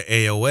listening to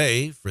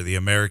AOA for the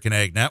American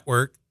Ag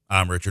Network.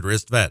 I'm Richard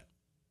Ristvet.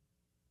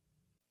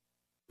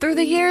 Through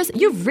the years,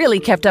 you've really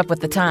kept up with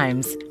the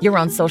times. You're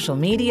on social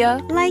media.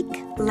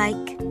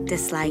 Like,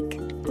 dislike,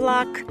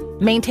 block.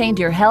 Maintained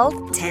your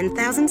health.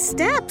 10,000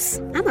 steps.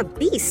 I'm a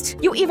beast.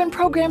 You even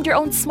programmed your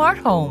own smart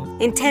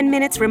home. In 10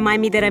 minutes,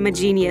 remind me that I'm a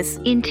genius.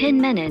 In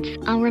 10 minutes,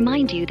 I'll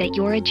remind you that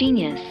you're a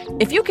genius.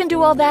 If you can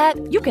do all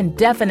that, you can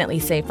definitely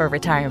save for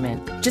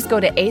retirement. Just go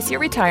to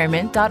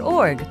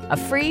aceyourretirement.org, a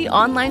free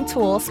online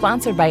tool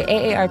sponsored by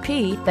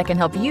AARP that can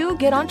help you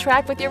get on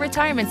track with your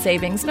retirement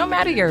savings no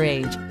matter your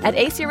age. At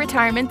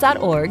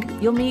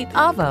aceyourretirement.org, you'll meet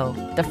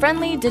Avo, the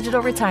friendly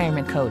digital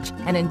retirement coach,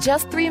 and in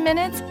just 3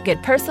 minutes,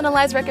 get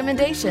personalized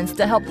recommendations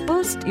to help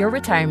boost your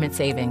retirement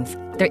savings.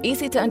 They're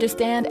easy to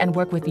understand and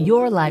work with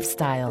your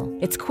lifestyle.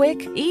 It's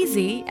quick,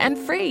 easy, and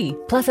free.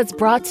 Plus, it's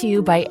brought to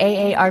you by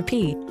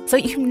AARP, so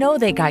you know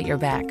they got your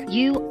back.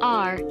 You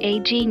are a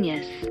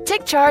genius.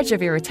 Take charge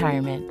of your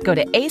retirement. Go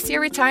to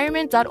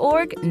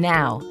aceyourretirement.org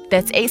now.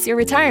 That's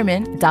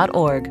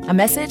aceyourretirement.org. A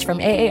message from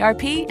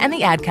AARP and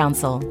the Ad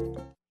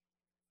Council.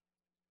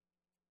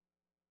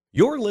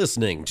 You're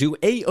listening to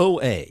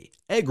AOA,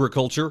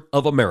 Agriculture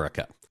of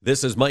America.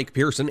 This is Mike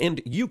Pearson,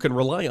 and you can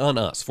rely on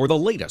us for the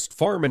latest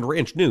farm and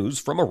ranch news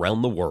from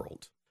around the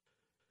world.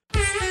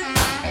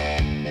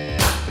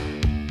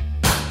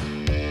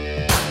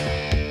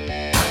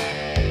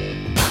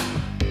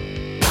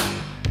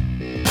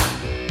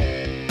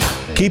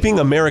 Keeping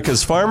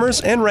America's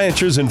farmers and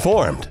ranchers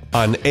informed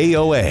on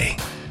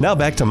AOA. Now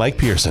back to Mike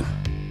Pearson.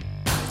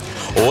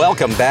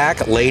 Welcome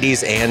back,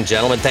 ladies and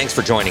gentlemen. Thanks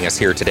for joining us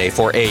here today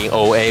for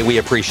AOA. We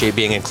appreciate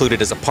being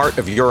included as a part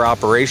of your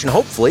operation.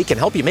 Hopefully can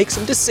help you make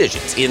some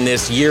decisions in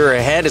this year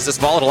ahead as this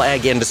volatile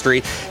ag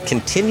industry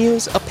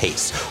continues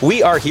apace.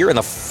 We are here in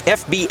the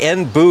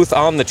FBN booth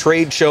on the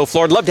trade show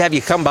floor. I'd love to have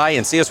you come by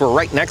and see us. We're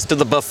right next to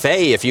the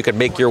buffet if you could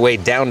make your way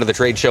down to the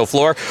trade show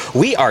floor.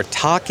 We are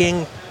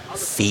talking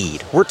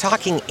feed. We're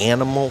talking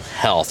animal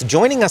health.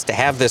 Joining us to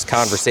have this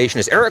conversation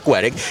is Eric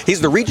Wedig.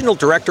 He's the Regional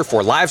Director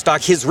for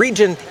Livestock. His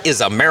region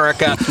is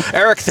America.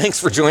 Eric,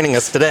 thanks for joining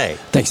us today.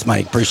 Thanks,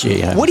 Mike.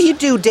 Appreciate it. What do you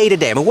do day to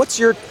day? I mean, what's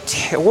your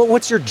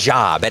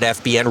job at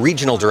FBN,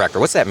 Regional Director?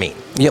 What's that mean?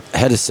 Yep,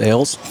 head of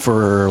sales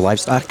for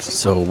livestock.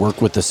 So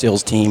work with the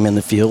sales team in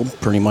the field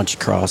pretty much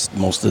across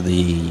most of the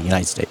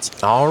United States.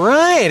 All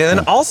right. And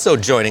then also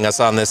joining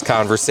us on this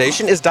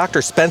conversation is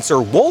Dr. Spencer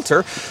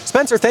Wolter.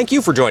 Spencer, thank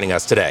you for joining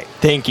us today.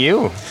 Thank you.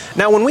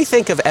 Now, when we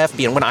think of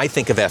FBN, when I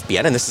think of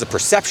FBN, and this is a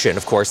perception,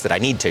 of course, that I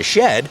need to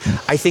shed,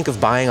 I think of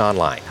buying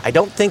online. I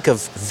don't think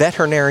of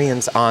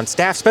veterinarians on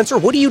staff. Spencer,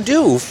 what do you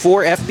do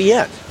for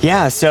FBN?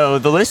 Yeah, so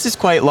the list is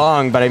quite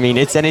long, but I mean,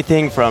 it's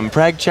anything from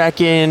preg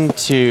check-in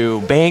to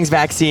bangs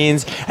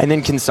vaccines and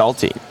then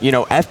consulting. You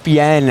know,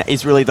 FBN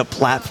is really the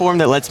platform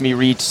that lets me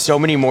reach so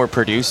many more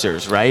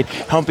producers, right?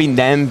 Helping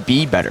them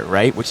be better,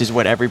 right? Which is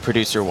what every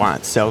producer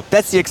wants. So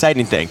that's the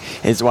exciting thing,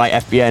 is why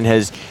FBN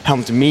has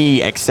helped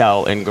me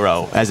excel and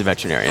grow as a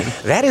veterinarian.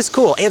 That is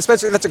cool. And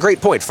Spencer, that's a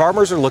great point.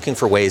 Farmers are looking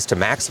for ways to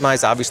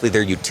maximize, obviously,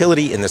 their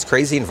utility in this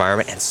crazy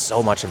environment, and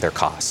so much of their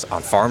costs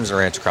on farms and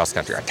ranches across the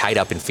country are tied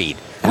up in feed.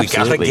 We got to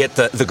Absolutely. get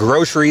the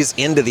groceries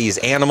into these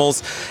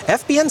animals.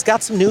 FBN's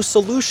got some new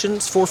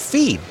solutions for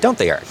feed, don't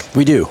they, Eric?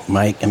 We do,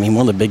 Mike. I mean,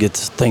 one of the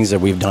biggest things that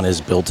we've done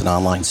is built an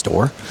online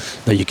store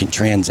that you can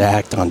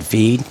transact on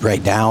feed.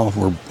 Right now,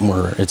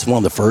 it's one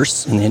of the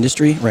first in the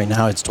industry. Right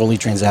now, it's totally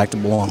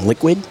transactable on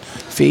liquid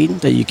feed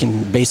that you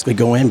can basically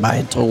go in, buy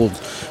a total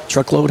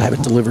truckload, have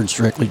it delivered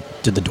directly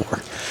to the door.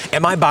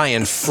 Am I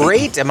buying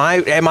freight? Am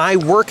I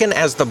working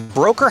as the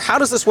broker? How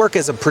does this work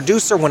as a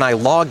producer when I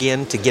log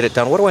in to get it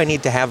done? What do I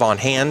need to have on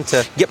hand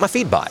to get my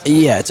feed by?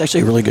 Yeah, it's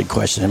actually a really good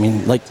question. I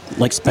mean, like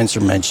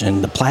Spencer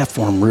mentioned, the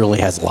platform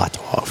really has a lot to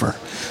offer.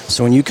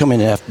 So when you come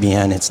into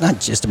FBN, it's not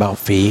just about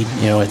feed.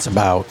 It's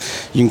about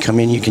you can come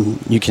in, you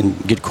can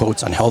get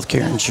quotes on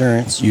healthcare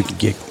insurance. You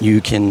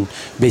can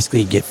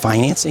basically get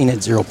financing at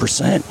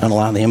 0% on a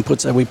lot of the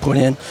inputs that we put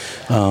in.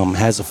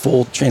 Has a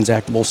full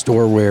transactable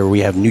store where we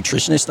have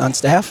nutritionists on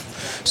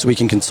staff, so we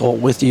can consult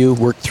with you,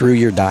 work through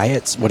your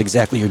diets, what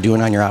exactly you're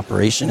doing on your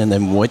operation, and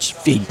then which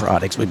feed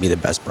products would be the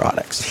best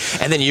products.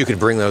 And then you could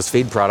bring those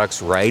feed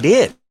products right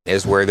in,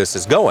 is where this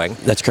is going.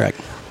 That's correct.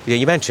 Yeah,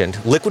 you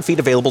mentioned liquid feed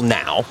available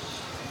now.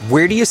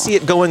 Where do you see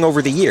it going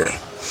over the year?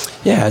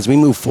 Yeah, as we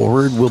move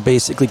forward, we'll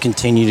basically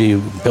continue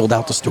to build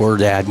out the store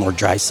to add more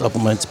dry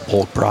supplements,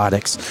 bulk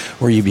products,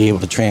 where you'll be able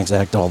to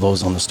transact all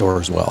those on the store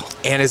as well.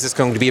 And is this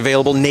going to be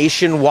available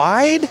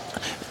nationwide?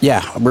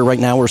 Yeah, right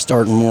now we're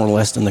starting more or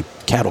less in the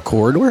cattle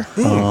corridor,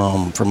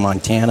 from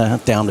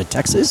Montana down to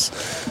Texas,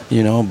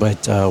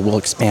 but we'll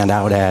expand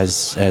out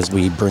as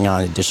we bring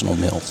on additional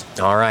mills.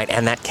 All right,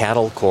 and that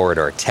cattle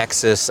corridor,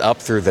 Texas up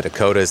through the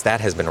Dakotas, that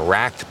has been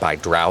racked by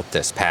drought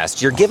this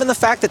past year. Given the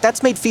fact that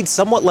that's made feed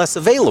somewhat less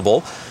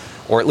available,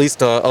 or at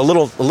least a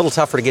little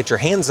tougher to get your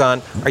hands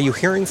on, are you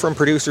hearing from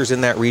producers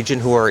in that region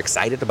who are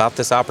excited about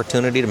this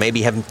opportunity to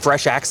maybe have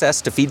fresh access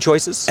to feed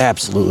choices?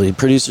 Absolutely.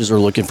 Producers are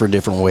looking for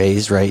different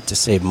ways, right, to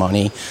save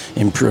money,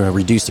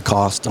 reduce the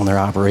cost on their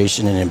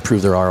operation, and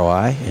improve their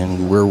ROI,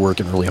 and we're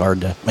working really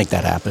hard to make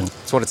that happen.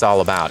 That's what it's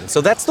all about. And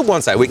so that's the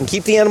one side. We can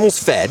keep the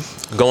animals fed,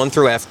 going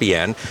through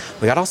FBN.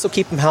 We got to also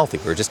keep them healthy.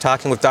 We were just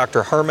talking with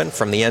Dr. Herman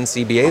from the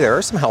NCBA. There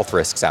are some health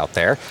risks out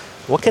there.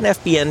 What can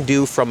FBN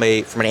do from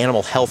an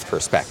animal health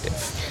perspective?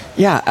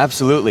 Yeah,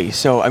 absolutely.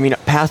 So,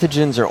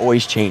 pathogens are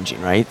always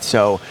changing, right?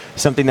 So,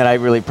 something that I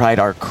really pride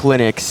our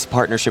clinic's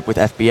partnership with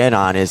FBN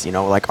on is,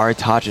 like our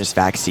autogenous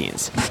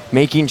vaccines.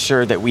 Making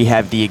sure that we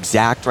have the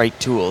exact right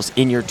tools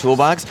in your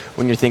toolbox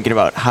when you're thinking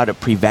about how to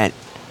prevent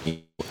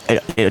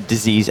a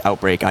disease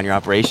outbreak on your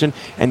operation.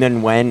 And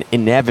then when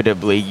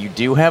inevitably you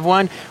do have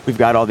one, we've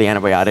got all the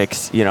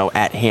antibiotics,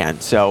 at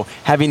hand. So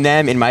having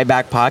them in my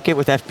back pocket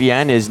with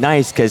FBN is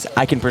nice because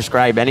I can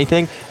prescribe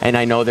anything and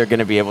I know they're going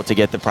to be able to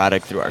get the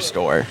product through our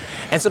store.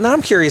 And so now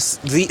I'm curious,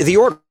 the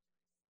order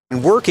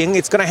working,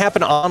 it's going to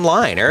happen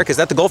online. Eric, is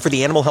that the goal for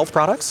the animal health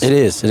products? It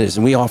is.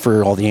 And we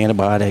offer all the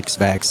antibiotics,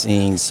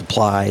 vaccines,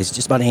 supplies,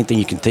 just about anything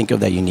you can think of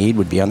that you need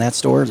would be on that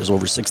store. There's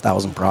over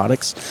 6,000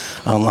 products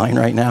online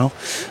right now.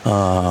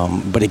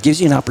 But it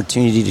gives you an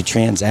opportunity to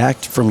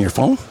transact from your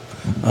phone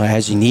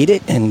as you need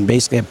it, and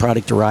basically have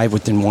product arrive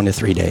within 1 to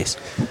 3 days.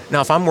 Now,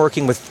 if I'm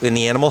working in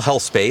the animal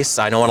health space,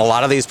 I know on a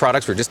lot of these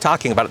products, we're just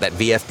talking about it, that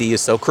VFD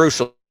is so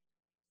crucial.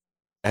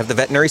 I have the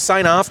veterinary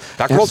sign-off.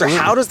 Dr. Walter,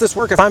 how does this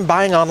work? If I'm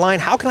buying online,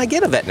 how can I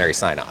get a veterinary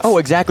sign-off? Oh,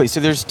 exactly. So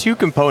there's two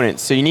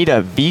components. So you need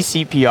a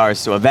VCPR,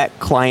 so a vet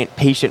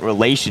client-patient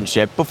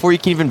relationship, before you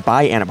can even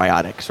buy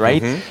antibiotics,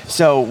 right? Mm-hmm.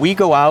 So we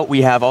go out,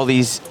 we have all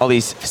these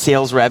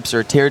sales reps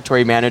or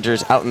territory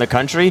managers out in the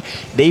country.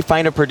 They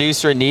find a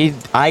producer in need.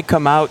 I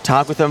come out,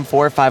 talk with them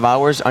 4 or 5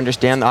 hours,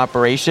 understand the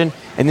operation,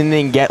 and then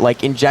they can get like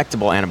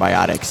injectable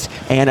antibiotics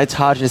and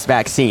autogenous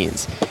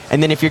vaccines.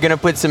 And then if you're going to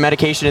put some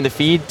medication in the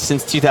feed,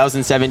 since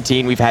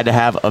 2017, we've had to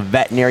have a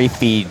veterinary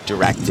feed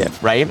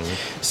directive, right?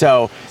 Mm-hmm.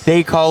 So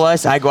they call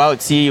us, I go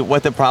out, see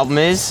what the problem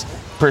is,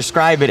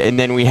 prescribe it, and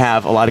then we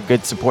have a lot of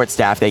good support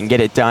staff. They can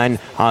get it done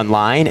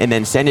online and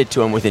then send it to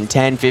them within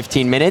 10,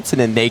 15 minutes, and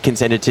then they can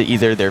send it to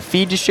either their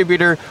feed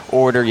distributor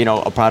or order,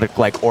 a product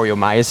like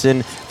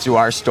Oreomycin through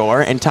our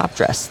store and Top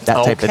Dress,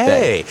 that type of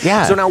thing.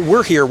 Yeah. So now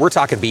we're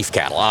talking beef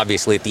cattle,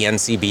 obviously, at the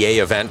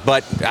NCBA event,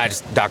 but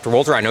Dr.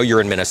 Walter, I know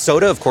you're in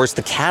Minnesota. Of course,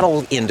 the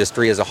cattle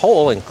industry as a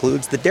whole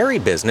includes the dairy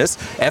business.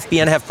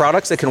 FBN have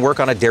products that can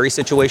work on a dairy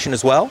situation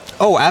as well?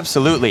 Oh,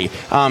 absolutely.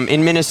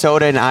 In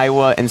Minnesota and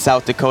Iowa and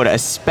South Dakota,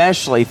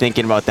 especially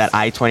thinking about that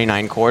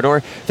I-29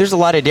 corridor, there's a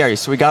lot of dairy,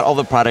 so we got all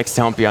the products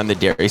to help you on the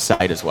dairy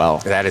side as well.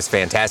 That is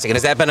fantastic. And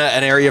has that been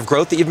an area of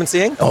growth that you've been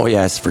seeing? Oh,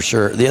 yes, for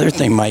sure. The other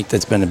thing, Mike,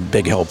 that's been a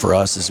big help for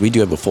us is we do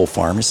have a full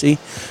pharmacy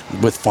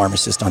with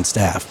pharmacists on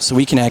staff. So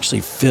we can actually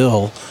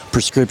fill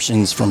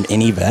prescriptions from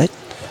any vet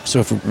So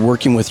if we're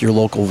working with your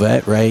local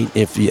vet, right,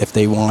 if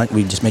they want,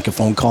 we just make a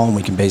phone call and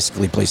we can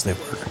basically place that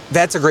order.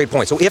 That's a great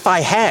point. So if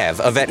I have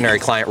a veterinary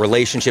client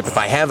relationship, if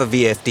I have a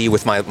VFD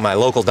with my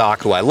local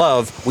doc who I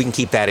love, we can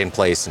keep that in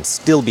place and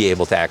still be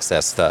able to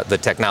access the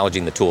technology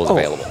and the tools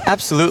available.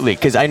 Absolutely,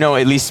 because I know,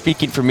 at least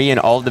speaking for me and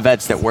all the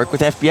vets that work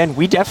with FBN,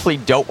 we definitely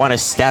don't want to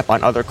step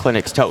on other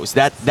clinics' toes.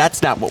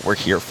 That's not what we're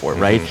here for,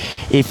 right?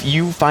 If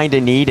you find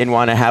a need and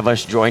want to have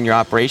us join your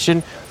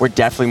operation, we're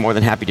definitely more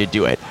than happy to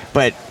do it.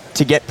 But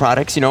to get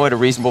products, at a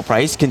reasonable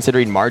price,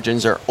 considering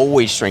margins are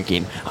always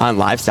shrinking on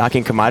livestock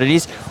and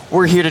commodities,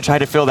 we're here to try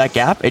to fill that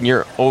gap, and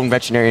your own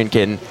veterinarian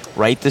can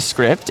write the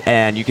script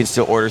and you can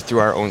still order through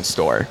our own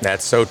store.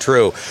 That's so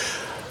true.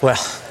 Well,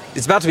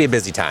 it's about to be a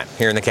busy time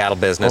here in the cattle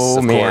business.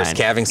 Of course,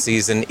 calving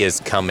season is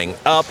coming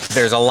up.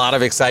 There's a lot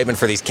of excitement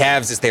for these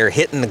calves as they're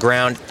hitting the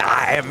ground.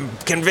 I am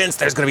convinced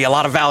there's going to be a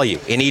lot of value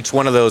in each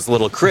one of those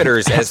little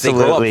critters as they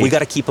grow up. We got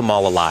to keep them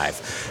all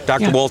alive.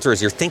 Dr. Wolter,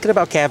 as you're thinking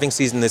about calving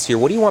season this year,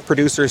 what do you want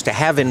producers to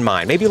have in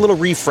mind? Maybe a little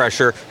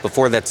refresher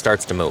before that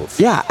starts to move.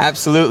 Yeah,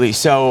 absolutely.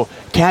 So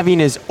calving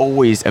is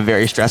always a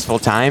very stressful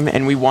time,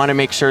 and we want to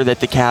make sure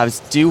that the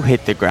calves do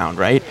hit the ground,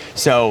 right?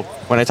 So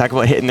when I talk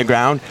about hitting the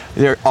ground,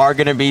 there are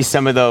going to be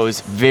some of those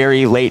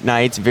very late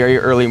nights, very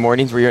early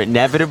mornings where you're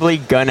inevitably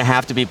going to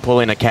have to be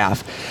pulling a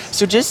calf.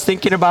 So just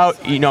thinking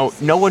about,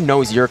 no one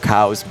knows your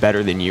cows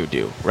better than you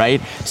do,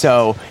 right?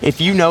 So if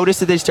you notice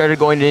that they started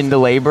going into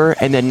labor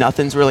and then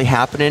nothing's really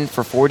happening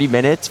for 40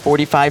 minutes,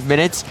 45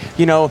 minutes,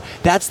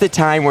 that's the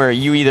time where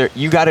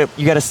you got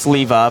to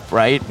sleeve up,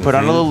 right? Put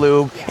on a little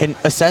lube and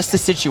assess the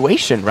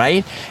situation,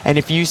 right? And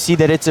if you see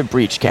that it's a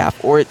breech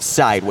calf or it's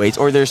sideways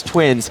or there's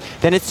twins,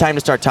 then it's time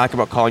to start talking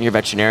about calling your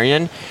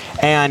veterinarian.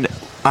 And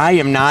I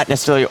am not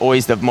necessarily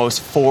always the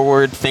most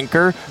forward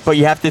thinker, but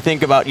you have to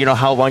think about,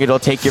 how long it'll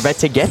take your vet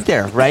to get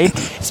there, right?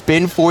 It's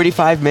been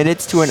 45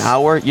 minutes to an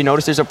hour. You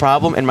notice there's a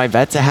problem and my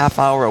vet's a half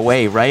hour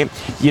away, right?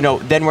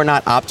 Then we're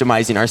not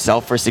optimizing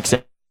ourselves for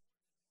success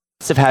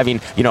of having,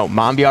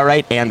 mom be all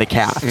right and the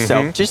calf.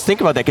 So just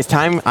think about that, because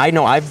time, I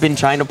know I've been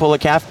trying to pull a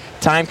calf,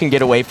 time can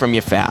get away from you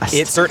fast.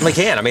 It certainly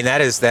can. I mean,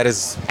 that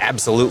is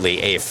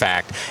absolutely a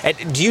fact.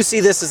 And do you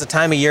see this as a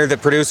time of year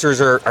that producers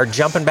are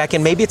jumping back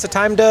in? Maybe it's a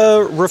time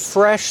to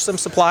refresh some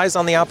supplies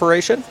on the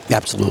operation?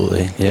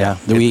 Absolutely, yeah.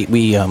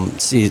 We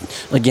see,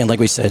 again, like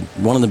we said,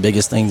 one of the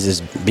biggest things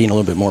is being a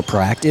little bit more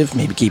proactive,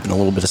 maybe keeping a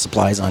little bit of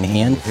supplies on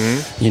hand,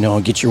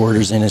 get your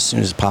orders in as soon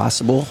as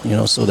possible,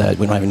 so that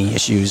we don't have any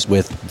issues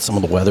with some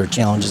of the weather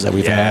challenges that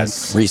we've had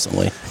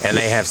recently. And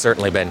they have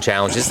certainly been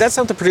challenges. That's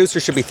something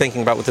producers should be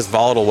thinking about with this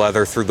volatile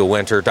weather through the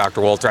winter,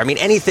 Dr. Wolter. I mean,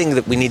 anything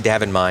that we need to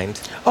have in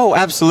mind? Oh,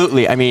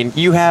 absolutely. I mean,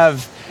 you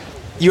have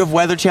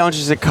weather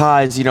challenges that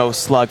cause,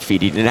 slug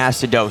feeding and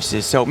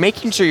acidosis. So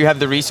making sure you have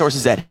the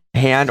resources at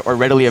hand or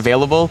readily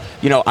available.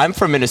 I'm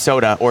from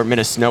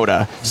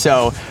Minnesota.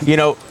 So,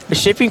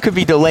 shipping could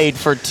be delayed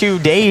for 2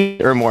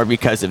 days or more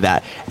because of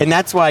that. And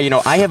that's why,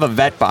 I have a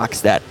vet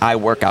box that I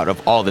work out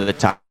of all the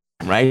time.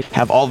 Right,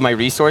 have all of my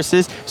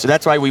resources. So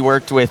that's why we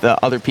worked with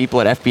other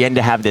people at FBN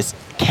to have this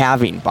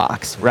calving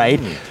box.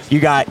 Right, you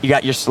got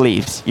your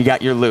sleeves, you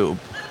got your lube,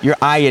 your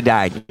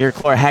iodine, your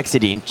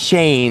chlorhexidine,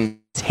 chains,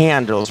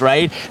 handles.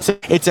 Right, so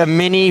it's a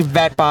mini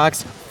vet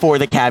box for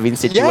the calving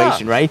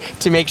situation. Right,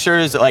 to make sure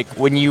is like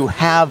when you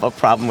have a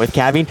problem with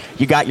calving,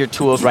 you got your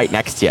tools right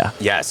next to you.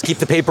 Yes, keep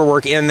the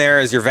paperwork in there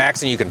as you're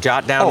vaccinating. You can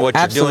jot down what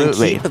you're doing.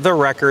 Keep the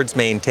records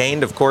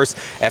maintained. Of course,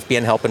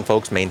 FBN helping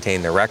folks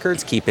maintain their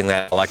records, keeping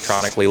that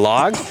electronically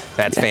logged.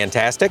 That's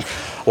fantastic.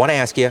 I want to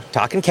ask you,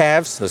 talking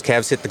calves, those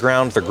calves hit the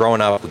ground, they're growing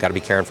up. We got to be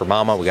caring for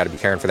mama. We got to be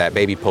caring for that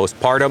baby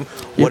postpartum.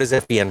 What does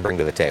FBN bring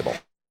to the table?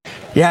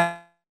 Yeah.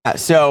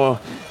 So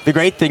the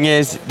great thing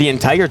is the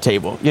entire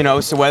table,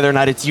 so whether or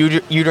not it's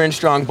uterine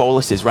strong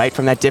boluses, right,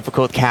 from that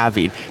difficult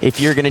calving, if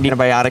you're going to need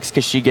antibiotics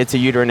because she gets a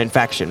uterine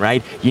infection,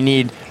 right, you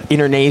need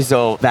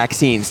intranasal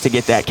vaccines to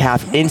get that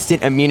calf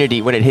instant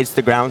immunity when it hits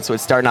the ground so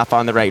it's starting off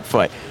on the right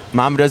foot.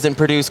 Mom doesn't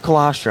produce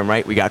colostrum,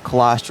 right? We got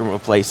colostrum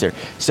replacer.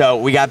 So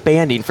we got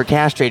banding for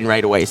castrating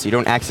right away so you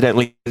don't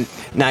accidentally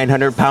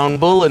 900-pound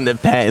bull in the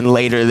pen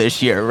later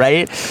this year,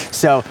 right?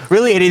 So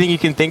really anything you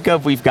can think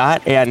of, we've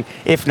got. And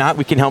if not,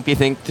 we can help you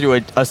think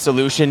through a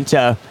solution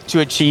to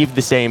achieve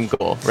the same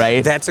goal,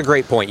 right? That's a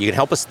great point. You can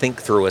help us think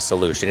through a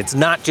solution. It's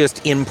not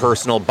just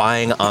impersonal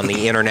buying on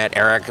the internet,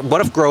 Eric.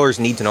 What if growers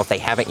need to know if they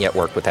haven't yet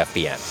worked with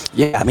FBN?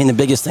 Yeah, I mean, the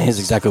biggest thing is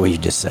exactly what you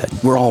just said.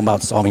 We're all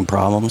about solving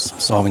problems,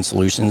 solving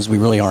solutions. We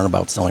really aren't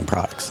about selling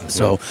products.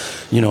 So,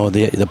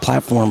 the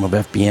platform of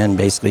FBN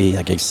basically,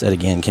 like I said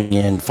again, can be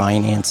in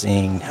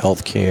financing,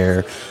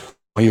 healthcare,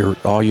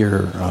 all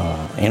your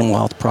animal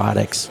health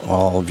products,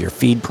 all of your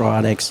feed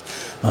products.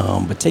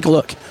 But take a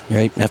look,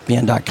 right?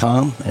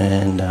 FBN.com,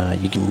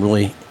 and you can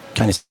really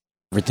kind of see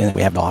everything that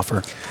we have to offer.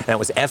 And it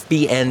was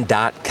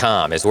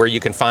FBN.com is where you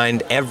can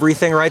find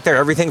everything right there.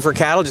 Everything for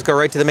cattle. Just go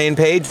right to the main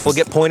page. We'll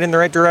get pointed in the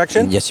right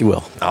direction. Yes, you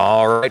will.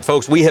 All right,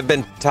 folks. We have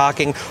been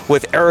talking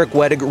with Eric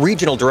Wedig,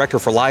 Regional Director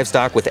for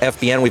Livestock with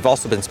FBN. We've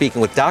also been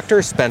speaking with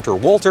Dr. Spencer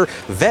Wolter,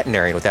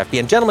 veterinarian with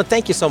FBN. Gentlemen,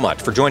 thank you so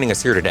much for joining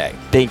us here today.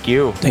 Thank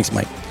you. Thanks,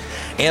 Mike.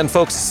 And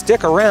folks,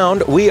 stick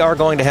around. We are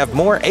going to have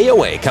more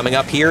AOA coming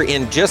up here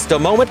in just a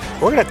moment.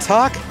 We're going to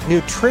talk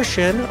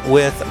nutrition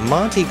with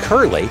Monty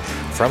Curley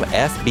from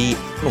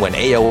FBN when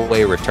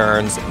AOA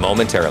returns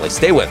momentarily.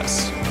 Stay with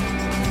us.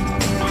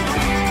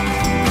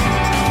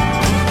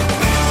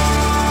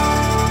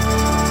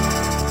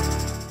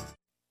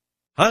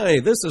 Hi,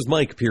 this is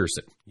Mike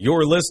Pearson.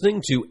 You're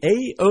listening to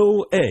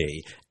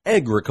AOA,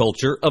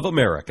 Agriculture of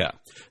America.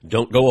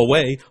 Don't go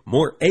away,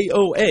 more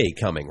AOA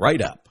coming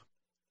right up.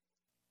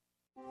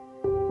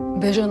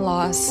 Vision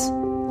loss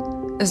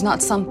is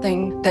not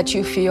something that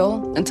you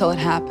feel until it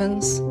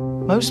happens.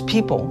 Most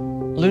people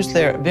lose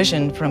their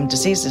vision from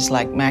diseases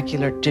like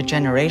macular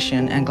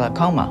degeneration and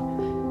glaucoma,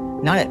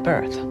 not at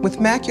birth. With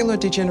macular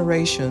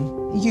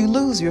degeneration, you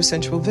lose your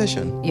central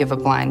vision. You have a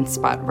blind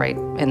spot right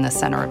in the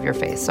center of your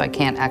face, so I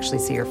can't actually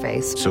see your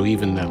face. So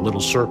even that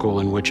little circle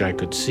in which I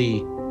could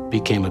see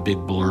became a big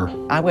blur.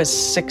 I was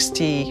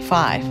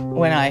 65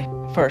 when I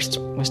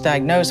first was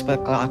diagnosed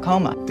with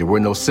glaucoma. There were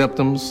no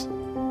symptoms.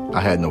 I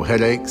had no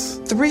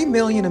headaches. 3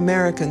 million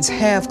Americans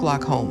have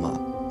glaucoma,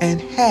 and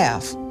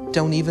half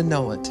don't even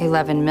know it.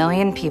 11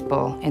 million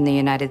people in the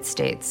United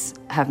States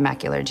have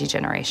macular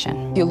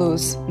degeneration. You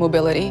lose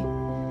mobility,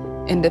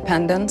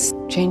 independence,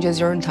 changes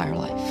your entire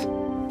life.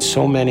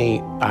 So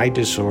many eye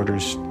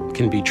disorders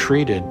can be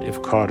treated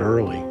if caught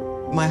early.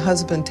 My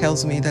husband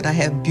tells me that I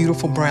have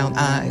beautiful brown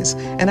eyes,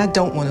 and I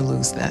don't want to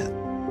lose that.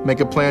 Make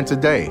a plan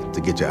today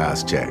to get your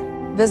eyes checked.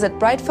 Visit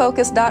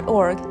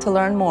brightfocus.org to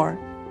learn more.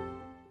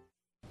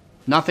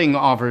 Nothing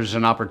offers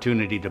an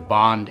opportunity to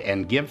bond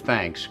and give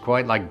thanks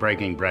quite like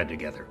breaking bread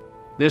together.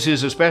 This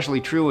is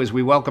especially true as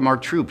we welcome our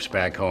troops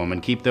back home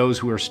and keep those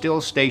who are still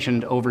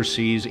stationed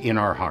overseas in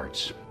our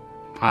hearts.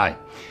 Hi,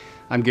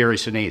 I'm Gary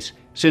Sinise.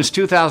 Since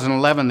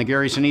 2011, the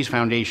Gary Sinise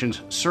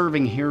Foundation's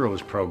Serving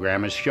Heroes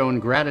program has shown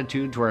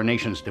gratitude to our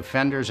nation's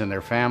defenders and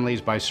their families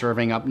by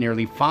serving up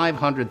nearly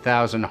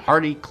 500,000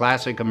 hearty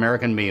classic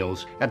American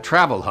meals at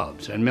travel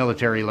hubs and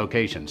military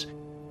locations.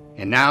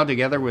 And now,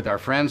 together with our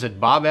friends at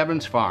Bob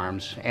Evans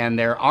Farms and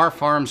their Our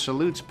Farm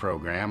Salutes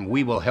program,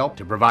 we will help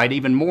to provide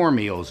even more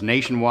meals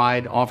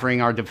nationwide,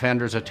 offering our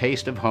defenders a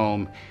taste of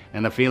home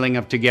and the feeling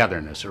of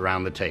togetherness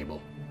around the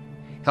table.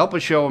 Help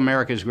us show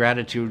America's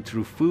gratitude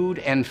through food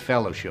and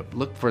fellowship.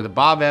 Look for the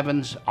Bob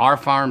Evans Our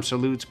Farm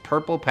Salutes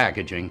purple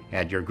packaging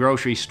at your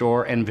grocery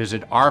store and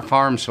visit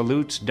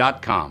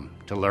ourfarmsalutes.com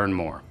to learn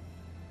more.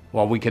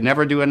 While we can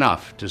never do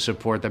enough to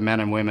support the men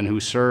and women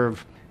who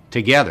serve,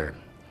 together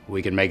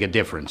we can make a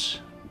difference,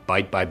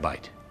 bite by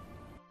bite.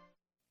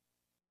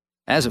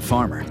 As a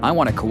farmer, I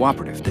want a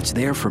cooperative that's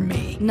there for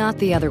me. Not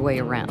the other way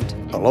around.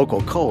 A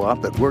local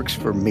co-op that works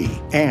for me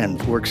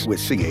and works with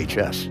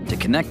CHS. To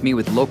connect me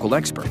with local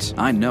experts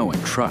I know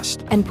and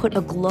trust. And put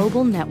a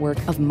global network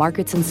of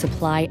markets and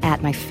supply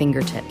at my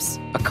fingertips.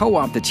 A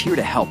co-op that's here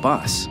to help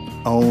us.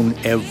 Own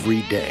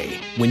every day.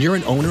 When you're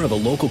an owner of a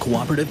local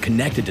cooperative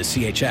connected to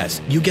CHS,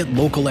 you get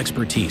local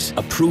expertise,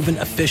 a proven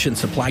efficient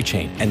supply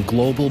chain, and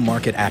global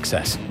market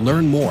access.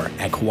 Learn more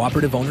at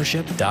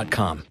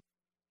cooperativeownership.com.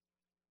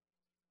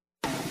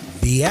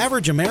 The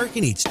average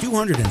American eats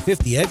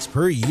 250 eggs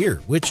per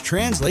year, which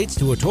translates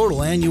to a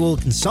total annual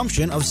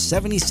consumption of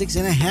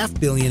 76.5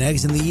 billion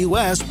eggs in the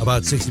U.S.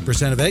 About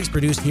 60% of eggs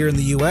produced here in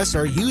the U.S.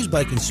 are used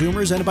by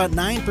consumers, and about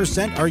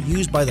 9% are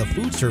used by the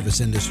food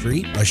service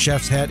industry. A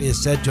chef's hat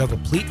is said to have a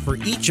pleat for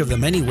each of the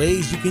many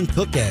ways you can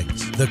cook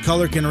eggs. The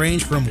color can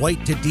range from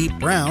white to deep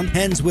brown.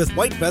 Hens with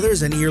white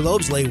feathers and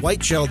earlobes lay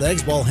white-shelled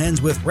eggs, while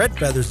hens with red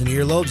feathers and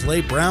earlobes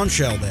lay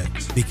brown-shelled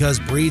eggs. Because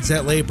breeds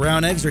that lay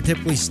brown eggs are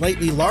typically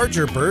slightly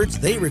larger birds,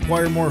 they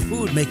require more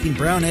food, making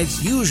brown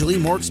eggs usually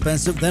more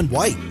expensive than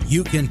white.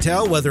 You can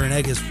tell whether an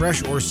egg is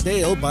fresh or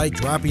stale by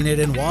dropping it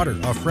in water.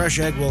 A fresh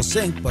egg will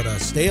sink, but a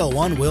stale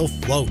one will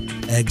float.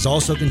 Eggs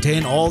also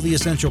contain all the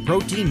essential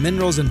protein,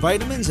 minerals, and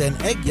vitamins,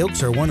 and egg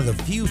yolks are one of the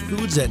few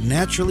foods that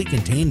naturally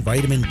contain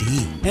vitamin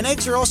D. And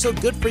eggs are also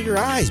good for your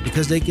eyes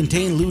because they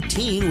contain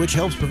lutein, which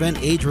helps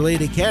prevent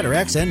age-related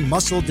cataracts and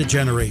muscle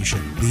degeneration.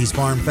 These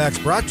farm facts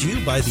brought to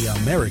you by the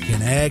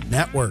American Ag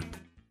Network.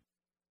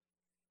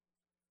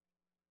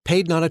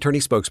 Paid non-attorney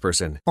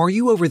spokesperson. Are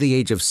you over the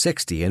age of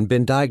 60 and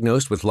been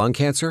diagnosed with lung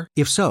cancer?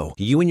 If so,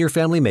 you and your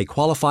family may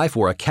qualify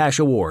for a cash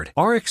award.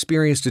 Our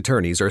experienced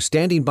attorneys are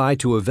standing by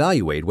to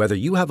evaluate whether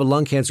you have a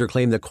lung cancer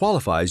claim that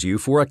qualifies you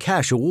for a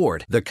cash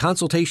award. The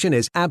consultation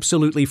is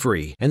absolutely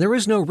free, and there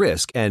is no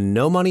risk and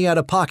no money out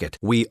of pocket.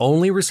 We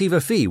only receive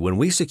a fee when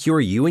we secure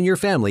you and your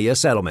family a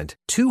settlement.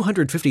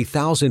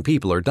 250,000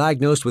 people are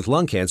diagnosed with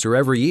lung cancer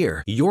every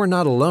year. You're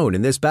not alone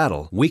in this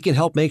battle. We can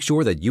help make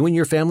sure that you and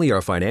your family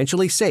are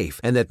financially safe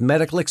and that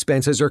medical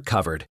expenses are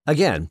covered.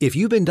 Again, if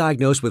you've been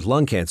diagnosed with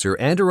lung cancer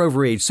and are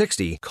over age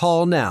 60,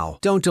 call now.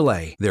 Don't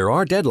delay. There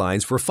are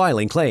deadlines for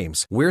filing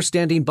claims. We're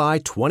standing by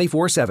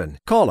 24/7.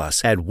 Call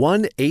us at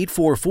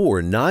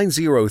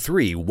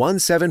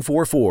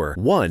 1-844-903-1744.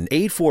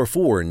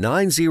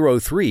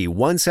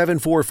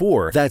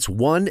 1-844-903-1744. That's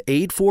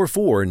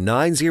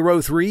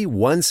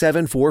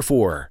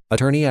 1-844-903-1744.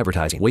 Attorney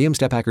advertising. William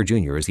Stephacker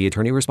Jr. is the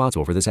attorney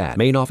responsible for this ad.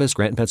 Main office,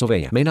 Scranton,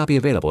 Pennsylvania. May not be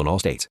available in all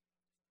states.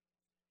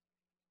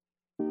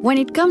 When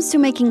it comes to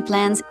making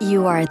plans,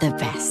 you are the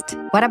best.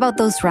 What about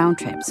those round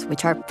trips,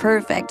 which are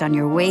perfect on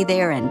your way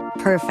there and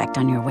perfect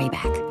on your way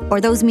back? Or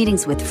those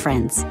meetings with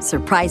friends,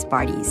 surprise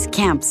parties,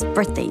 camps,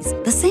 birthdays.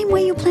 The same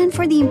way you plan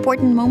for the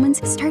important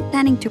moments, start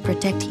planning to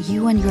protect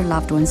you and your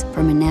loved ones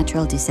from a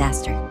natural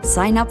disaster.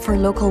 Sign up for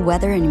local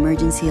weather and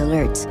emergency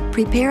alerts.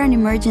 Prepare an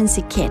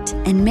emergency kit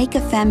and make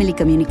a family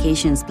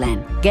communications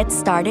plan. Get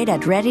started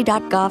at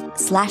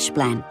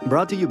ready.gov/plan.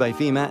 Brought to you by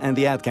FEMA and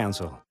the Ad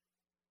Council.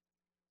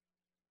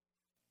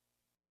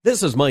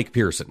 This is Mike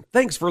Pearson.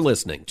 Thanks for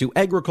listening to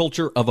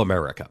Agriculture of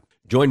America.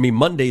 Join me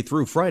Monday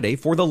through Friday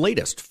for the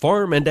latest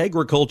farm and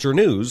agriculture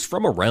news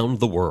from around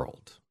the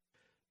world.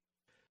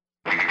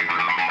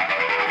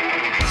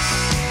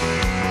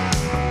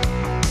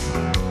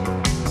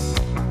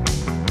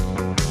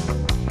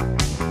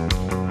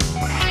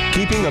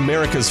 Keeping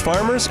America's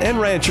farmers and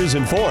ranchers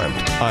informed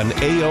on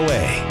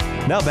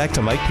AOA. Now back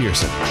to Mike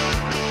Pearson.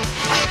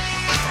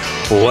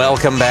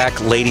 Welcome back,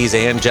 ladies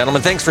and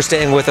gentlemen. Thanks for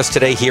staying with us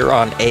today here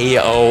on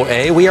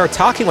AOA. We are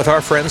talking with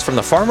our friends from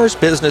the Farmers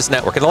Business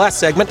Network. In the last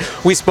segment,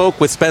 we spoke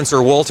with Spencer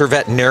Wolter,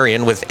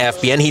 veterinarian with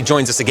FBN. He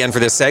joins us again for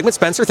this segment.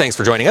 Spencer, thanks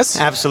for joining us.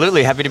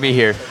 Absolutely. Happy to be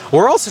here.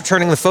 We're also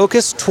turning the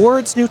focus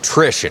towards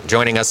nutrition.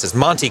 Joining us is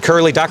Monty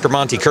Curley, Dr.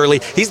 Monty Curley.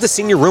 He's the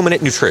senior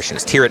ruminant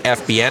nutritionist here at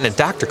FBN. And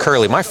Dr.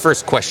 Curley, my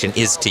first question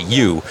is to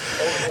you.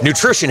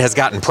 Nutrition has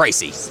gotten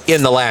pricey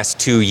in the last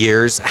 2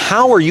 years.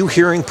 How are you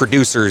hearing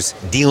producers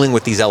dealing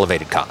with these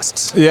elevated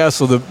costs? Yeah,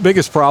 so the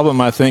biggest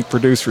problem I think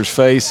producers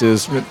face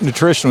is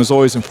nutrition was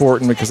always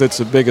important because it's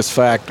the biggest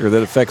factor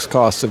that affects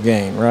cost of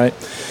gain, right?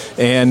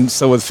 And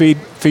so with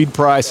feed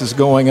prices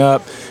going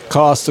up,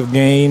 cost of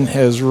gain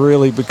has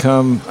really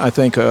become, I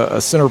think, a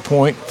center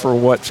point for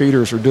what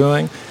feeders are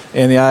doing.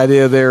 And the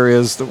idea there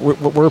is that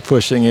what we're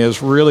pushing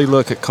is really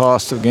look at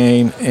cost of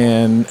gain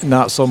and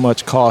not so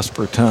much cost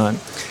per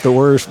ton. But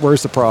where's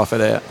the profit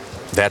at?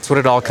 That's what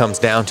it all comes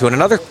down to. And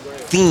another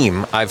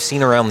theme I've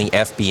seen around the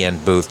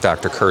FBN booth,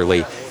 Dr.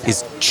 Curley,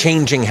 is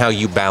changing how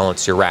you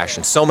balance your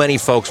ration. So many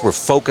folks were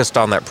focused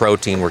on that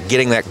protein. We're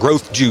getting that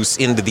growth juice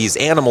into these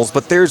animals,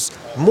 but there's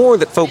more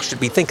that folks should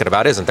be thinking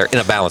about, isn't there, in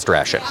a balanced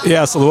ration?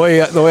 Yeah, so the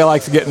way I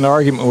like to get in an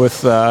argument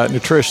with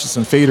nutritionists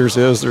and feeders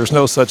is there's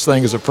no such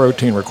thing as a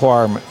protein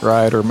requirement,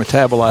 right, or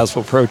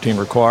metabolizable protein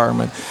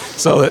requirement.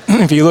 So that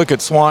if you look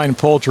at swine and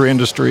poultry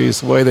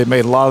industries, the way they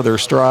made a lot of their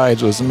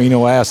strides was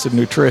amino acid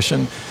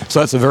nutrition.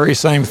 So that's the very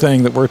same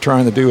thing that we're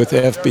trying to do with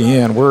the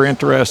FBN. We're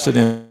interested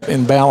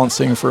in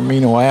balancing for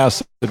amino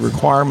acid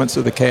requirements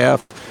of the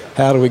calf.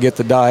 How do we get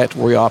the diet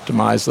where we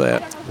optimize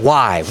that?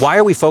 Why? Why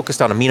are we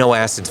focused on amino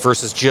acids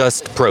versus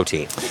just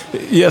protein?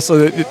 Yeah,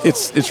 so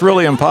it's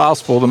really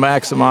impossible to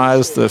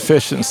maximize the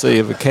efficiency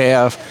of a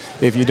calf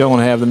if you don't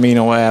have the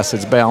amino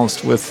acids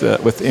balanced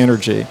with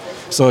energy.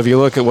 So if you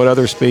look at what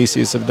other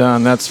species have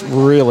done, that's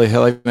really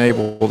how they've been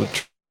able to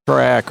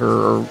track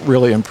or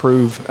really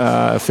improve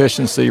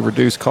efficiency,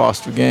 reduce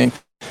cost of gain.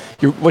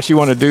 What you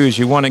want to do is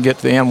you want to get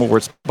the animal where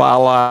its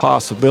biological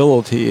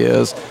possibility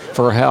is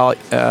for how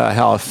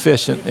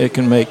efficient it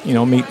can make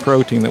meat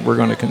protein that we're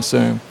going to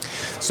consume.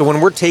 So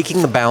when we're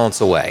taking the balance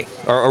away,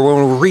 or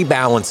when we're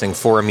rebalancing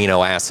for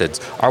amino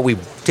acids, are we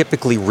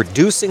typically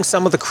reducing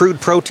some of the crude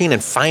protein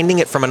and finding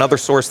it from another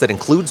source that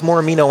includes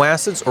more amino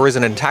acids, or is it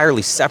an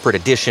entirely separate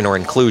addition or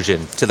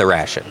inclusion to the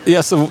ration?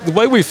 Yeah, so the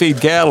way we feed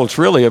cattle, it's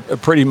really a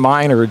pretty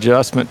minor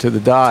adjustment to the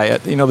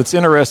diet. The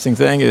interesting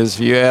thing is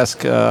if you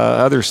ask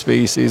other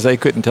species, they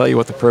couldn't tell you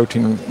what the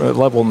protein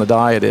level in the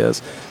diet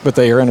is, but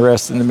they are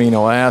interested in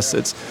amino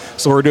acids.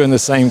 So we're doing the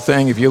same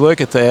thing. If you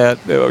look at that,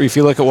 if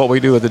you look at what we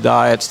do with the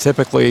diets,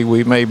 typically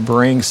we may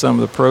bring some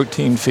of the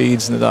protein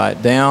feeds in the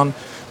diet down.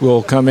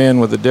 We'll come in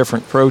with a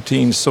different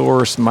protein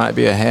source, might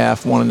be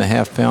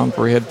 1.5 pound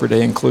per head per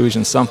day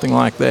inclusion, something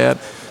like that.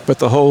 But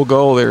the whole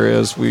goal there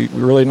is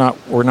we're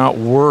not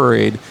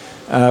worried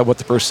what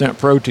the percent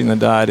protein in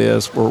the diet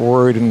is. We're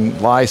worried in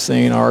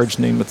lysine,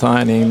 arginine,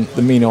 methionine,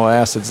 the amino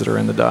acids that are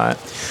in the diet.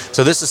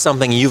 So this is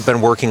something you've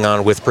been working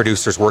on with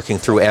producers working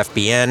through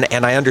FBN,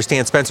 and I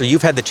understand, Spencer,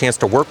 you've had the chance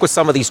to work with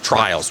some of these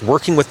trials,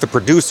 working with the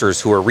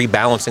producers who are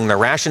rebalancing their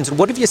rations. And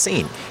what have you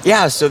seen?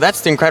 Yeah, so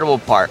that's the incredible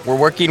part. We're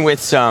working with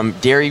some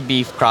dairy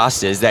beef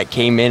crosses that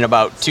came in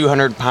about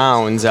 200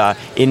 pounds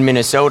in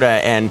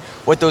Minnesota, and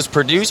what those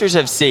producers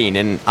have seen,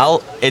 and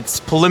it's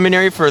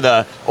preliminary for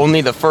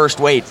only the first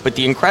weight, but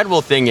the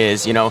incredible thing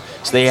is, so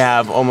they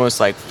have almost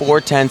like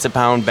 0.4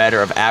 pounds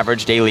better of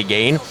average daily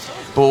gain.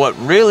 But what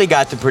really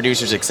got the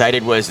producers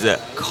excited was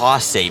the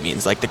cost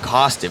savings, like the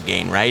cost of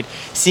gain, right?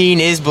 Seeing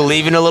is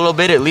believing a little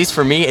bit, at least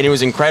for me, and it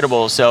was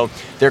incredible. So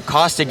their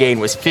cost of gain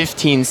was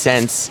 15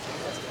 cents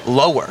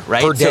lower,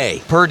 right? Per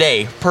day. Per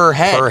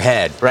head. Per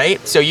head.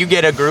 Right? So you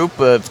get a group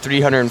of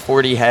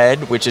 340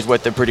 head, which is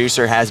what the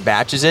producer has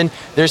batches in.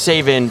 They're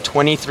saving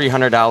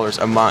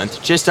 $2,300 a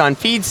month just on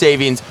feed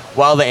savings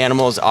while the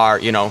animals are,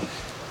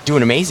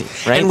 doing amazing,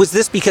 right? And was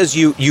this because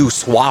you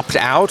swapped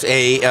out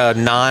a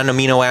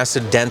non-amino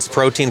acid dense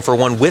protein for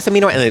one with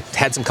amino, and it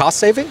had some cost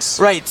savings?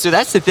 Right, so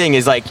that's the thing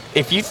is like,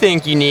 if you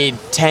think you need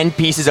 10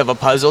 pieces of a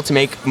puzzle to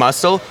make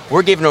muscle,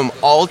 we're giving them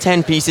all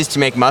 10 pieces to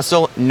make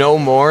muscle, no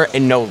more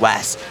and no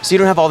less. So you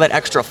don't have all that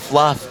extra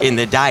fluff in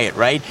the diet,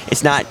 right?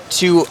 It's not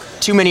too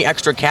many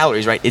extra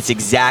calories, right? It's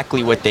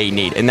exactly what they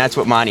need, and that's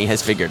what Monty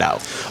has figured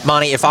out.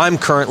 Monty, if I'm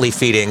currently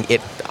feeding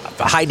it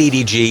high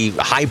DDG,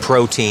 high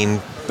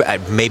protein,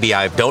 maybe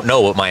I don't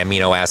know what my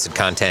amino acid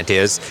content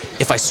is.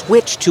 If I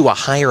switch to a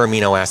higher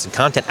amino acid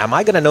content, am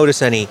I going to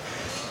notice any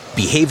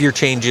behavior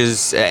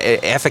changes,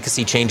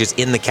 efficacy changes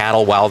in the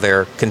cattle while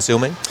they're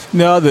consuming?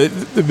 No,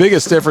 the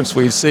biggest difference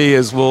we see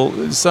is,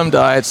 some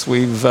diets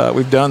we've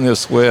done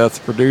this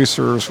with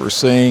producers. We're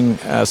seeing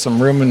some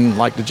rumen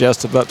like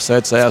digestive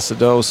upsets,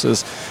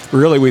 acidosis.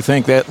 Really, we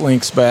think that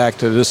links back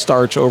to the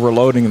starch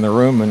overloading in the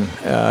rumen.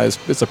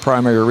 It's a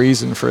primary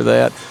reason for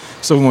that.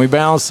 So when we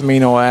balance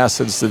amino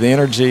acids to the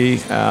energy,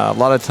 a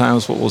lot of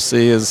times what we'll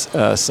see is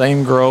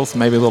same growth,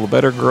 maybe a little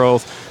better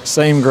growth,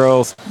 same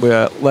growth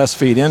with less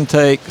feed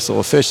intake,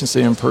 so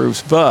efficiency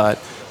improves, but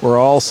we're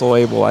also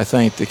able, I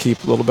think, to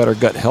keep a little better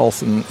gut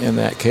health in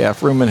that calf,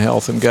 rumen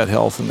health and gut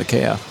health in the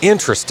calf.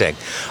 Interesting.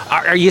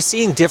 Are you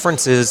seeing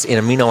differences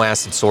in amino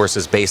acid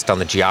sources based on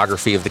the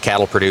geography of the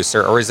cattle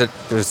producer, or is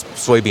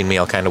soybean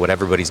meal kind of what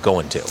everybody's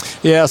going to?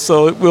 Yeah,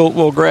 so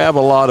we'll grab a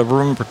lot of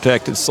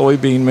rumen-protected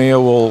soybean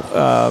meal. Will,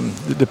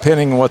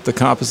 depending on what the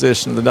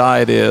composition of the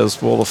diet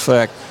is, will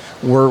affect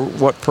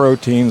what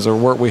proteins or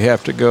where we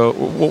have to go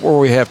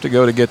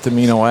to get the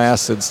amino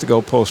acids to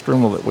go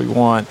post-ruminal that we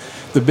want.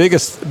 The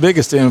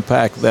biggest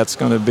impact that's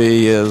going to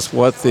be is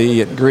what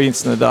the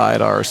ingredients in the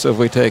diet are. So if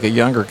we take a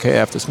younger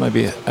calf that's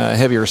maybe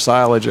heavier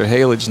silage or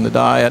haylage in the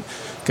diet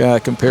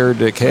compared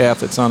to a calf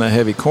that's on a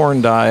heavy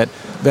corn diet,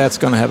 that's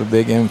going to have a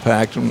big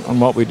impact on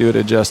what we do to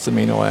adjust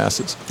amino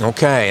acids.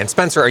 Okay. And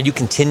Spencer, are you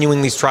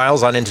continuing these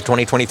trials on into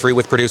 2023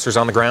 with producers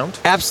on the ground?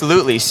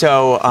 Absolutely.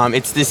 So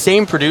it's the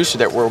same producer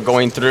that we're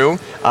going through.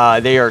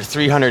 They are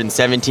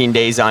 317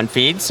 days on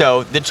feed.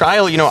 So the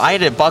trial, I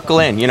had to buckle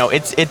in.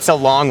 It's a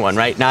long one,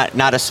 right?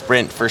 Not a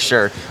sprint for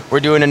sure. We're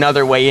doing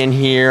another weigh-in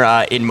here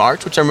in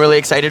March, which I'm really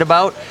excited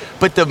about.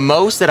 But the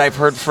most that I've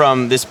heard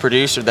from this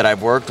producer that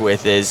I've worked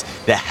with is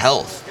the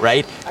health,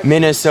 right?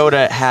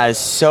 Minnesota has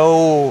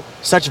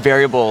such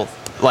variable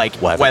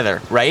weather,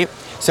 right?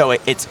 So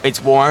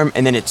it's warm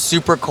and then it's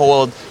super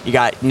cold. You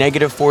got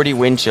 -40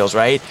 wind chills,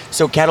 right?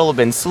 So cattle have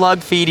been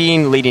slug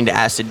feeding, leading to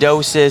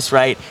acidosis,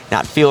 right?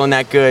 Not feeling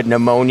that good,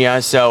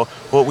 pneumonia. So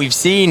what we've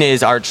seen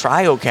is our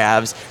trial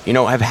calves,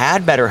 have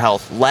had better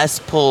health, less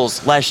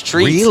pulls, less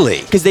treats.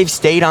 Really? Because they've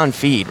stayed on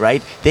feed,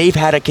 right? They've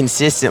had a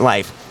consistent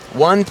life.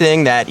 One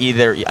thing that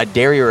either a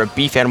dairy or a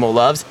beef animal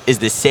loves is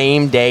the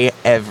same day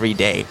every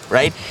day,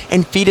 right?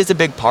 And feed is a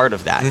big part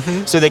of that.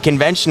 Mm-hmm. So the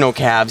conventional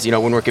calves,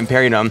 when we're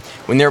comparing them,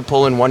 when they're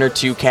pulling 1 or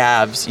 2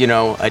 calves,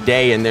 a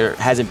day and there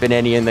hasn't been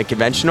any in the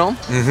conventional.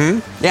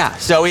 Mm-hmm. Yeah,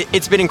 so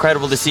it's been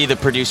incredible to see the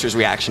producer's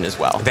reaction as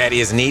well. That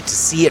is neat to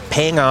see it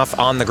paying off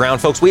on the ground.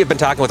 Folks, we have been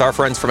talking with our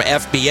friends from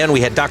FBN. We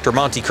had Dr.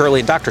 Monty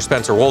Curley and Dr.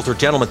 Spencer Wolter.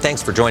 Gentlemen,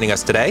 thanks for joining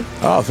us today.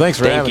 Oh, thanks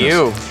for having us.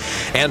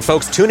 Thank you. And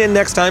folks, tune in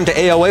next time to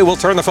AOA. We'll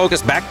turn the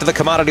focus back to the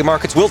commodity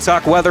markets. We'll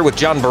talk weather with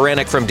John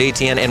Baranek from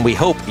DTN, and we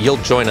hope you'll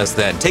join us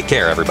then. Take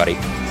care, everybody.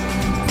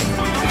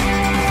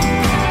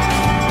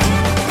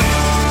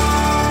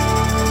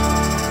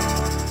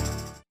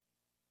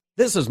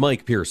 This is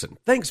Mike Pearson.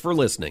 Thanks for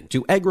listening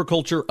to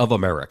Agriculture of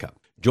America.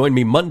 Join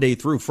me Monday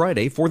through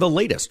Friday for the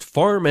latest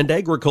farm and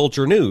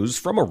agriculture news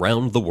from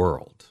around the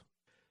world.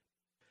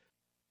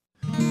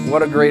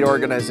 What a great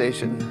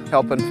organization.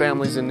 Helping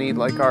families in need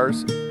like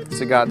ours.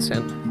 It's a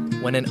godsend.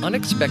 When an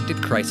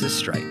unexpected crisis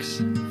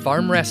strikes,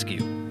 Farm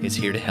Rescue is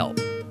here to help.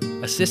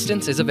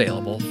 Assistance is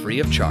available free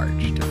of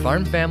charge to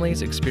farm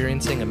families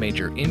experiencing a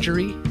major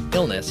injury,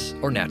 illness,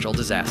 or natural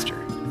disaster.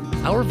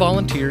 Our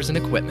volunteers and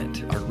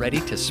equipment are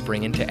ready to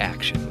spring into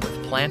action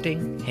with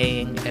planting,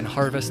 haying, and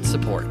harvest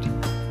support.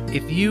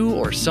 If you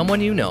or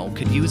someone you know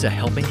could use a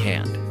helping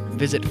hand,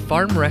 visit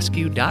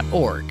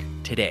farmrescue.org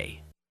today.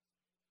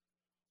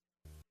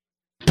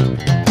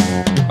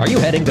 Are you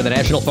heading to the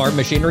National Farm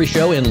Machinery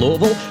Show in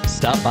Louisville?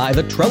 Stop by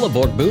the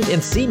Trelleborg booth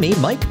and see me,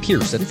 Mike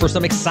Pearson, for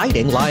some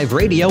exciting live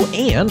radio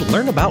and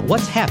learn about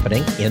what's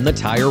happening in the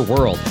tire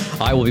world.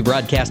 I will be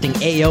broadcasting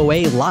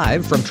AOA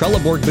live from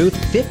Trelleborg booth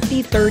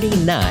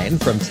 5039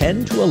 from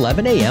 10 to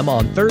 11 a.m.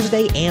 on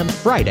Thursday and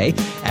Friday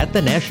at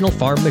the National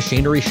Farm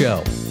Machinery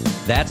Show.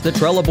 That's the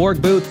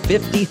Trelleborg booth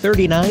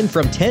 5039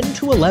 from 10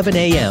 to 11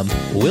 a.m.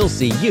 We'll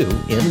see you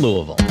in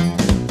Louisville.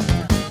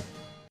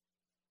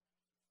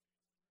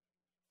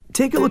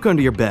 Take a look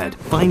under your bed.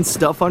 Find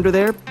stuff under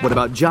there? What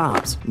about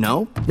jobs?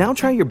 No? Now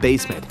try your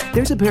basement.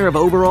 There's a pair of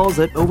overalls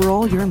that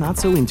overall you're not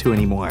so into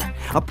anymore.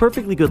 A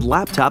perfectly good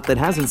laptop that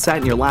hasn't sat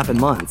in your lap in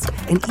months.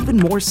 And even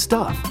more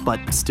stuff,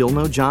 but still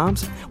no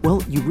jobs?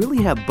 Well, you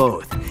really have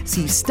both.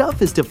 See,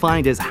 stuff is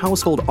defined as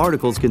household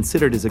articles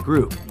considered as a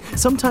group.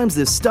 Sometimes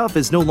this stuff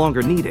is no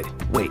longer needed.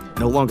 Wait,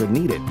 no longer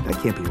needed? That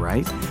can't be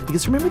right.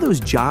 Because remember those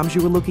jobs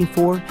you were looking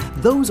for?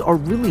 Those are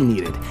really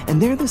needed,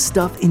 and they're the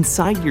stuff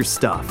inside your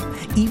stuff.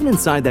 Even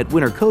inside that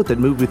winter coat that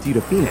moved with you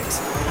to Phoenix.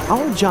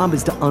 Our job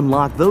is to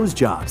unlock those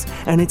jobs,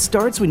 and it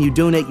starts when you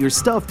donate your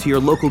stuff to your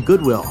local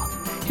Goodwill.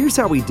 Here's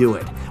how we do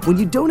it. When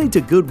you donate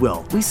to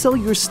Goodwill, we sell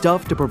your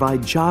stuff to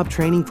provide job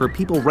training for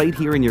people right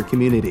here in your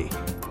community.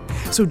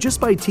 So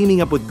just by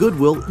teaming up with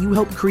Goodwill, you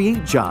help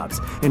create jobs.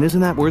 And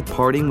isn't that worth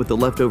parting with the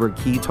leftover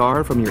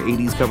keytar from your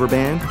 80s cover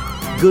band?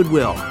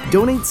 Goodwill.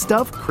 Donate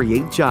stuff,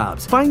 create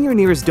jobs. Find your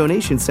nearest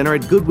donation center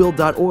at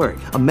goodwill.org.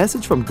 A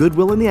message from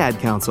Goodwill and the Ad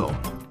Council.